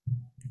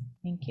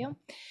 Thank you.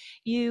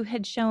 You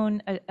had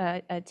shown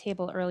a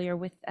table earlier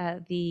with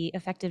the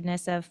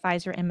effectiveness of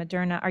Pfizer and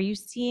Moderna. Are you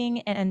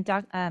seeing, and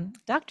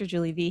Dr.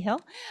 Julie Vigil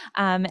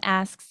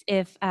asks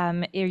if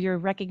you're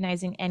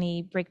recognizing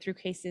any breakthrough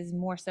cases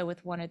more so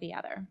with one or the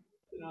other?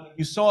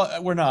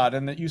 We're not,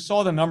 and you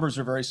saw the numbers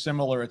are very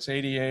similar. It's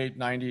 88,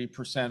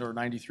 90% or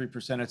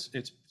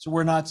 93%. So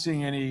we're not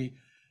seeing any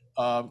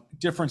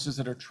differences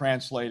that are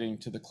translating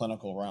to the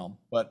clinical realm,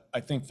 but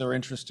I think they're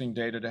interesting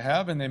data to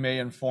have, and they may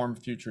inform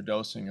future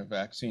dosing of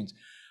vaccines.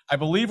 I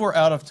believe we're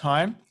out of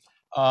time,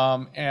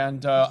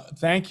 and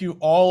thank you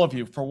all of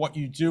you for what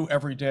you do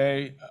every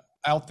day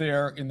out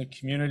there in the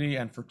community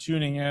and for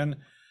tuning in.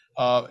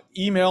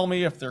 Email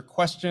me if there are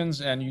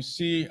questions, and you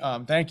see,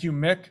 thank you,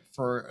 Mick,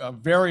 for a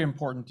very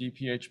important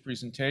DPH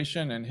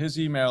presentation, and his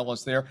email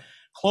is there.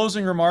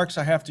 Closing remarks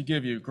I have to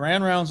give you.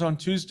 Grand Rounds on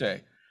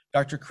Tuesday.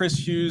 Dr.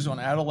 Chris Hughes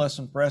on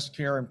adolescent breast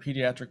care and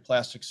pediatric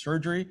plastic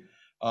surgery,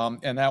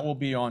 and that will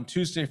be on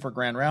Tuesday for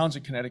Grand Rounds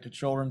at Connecticut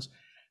Children's.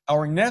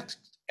 Our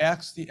next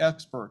Ask the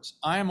Experts.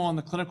 I am on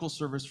the clinical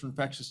service for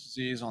infectious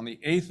disease on the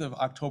 8th of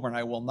October, and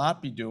I will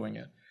not be doing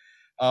it.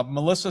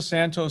 Melissa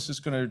Santos is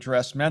going to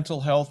address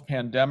mental health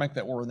pandemic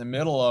that we're in the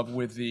middle of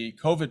with the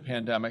COVID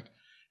pandemic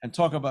and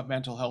talk about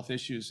mental health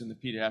issues in the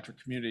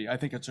pediatric community. I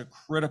think it's a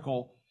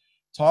critical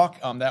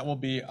talk. That will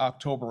be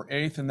October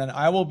 8th. And then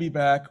I will be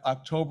back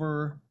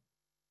October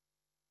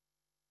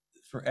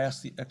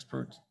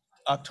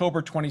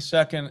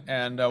 22nd,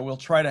 and we'll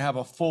try to have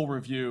a full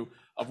review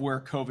of where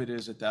COVID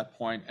is at that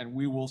point, and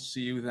we will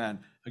see you then.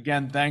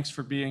 Again, thanks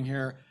for being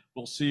here.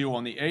 We'll see you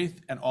on the 8th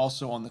and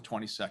also on the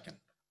 22nd.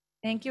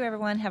 Thank you,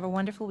 everyone. Have a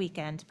wonderful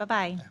weekend.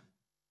 Bye-bye.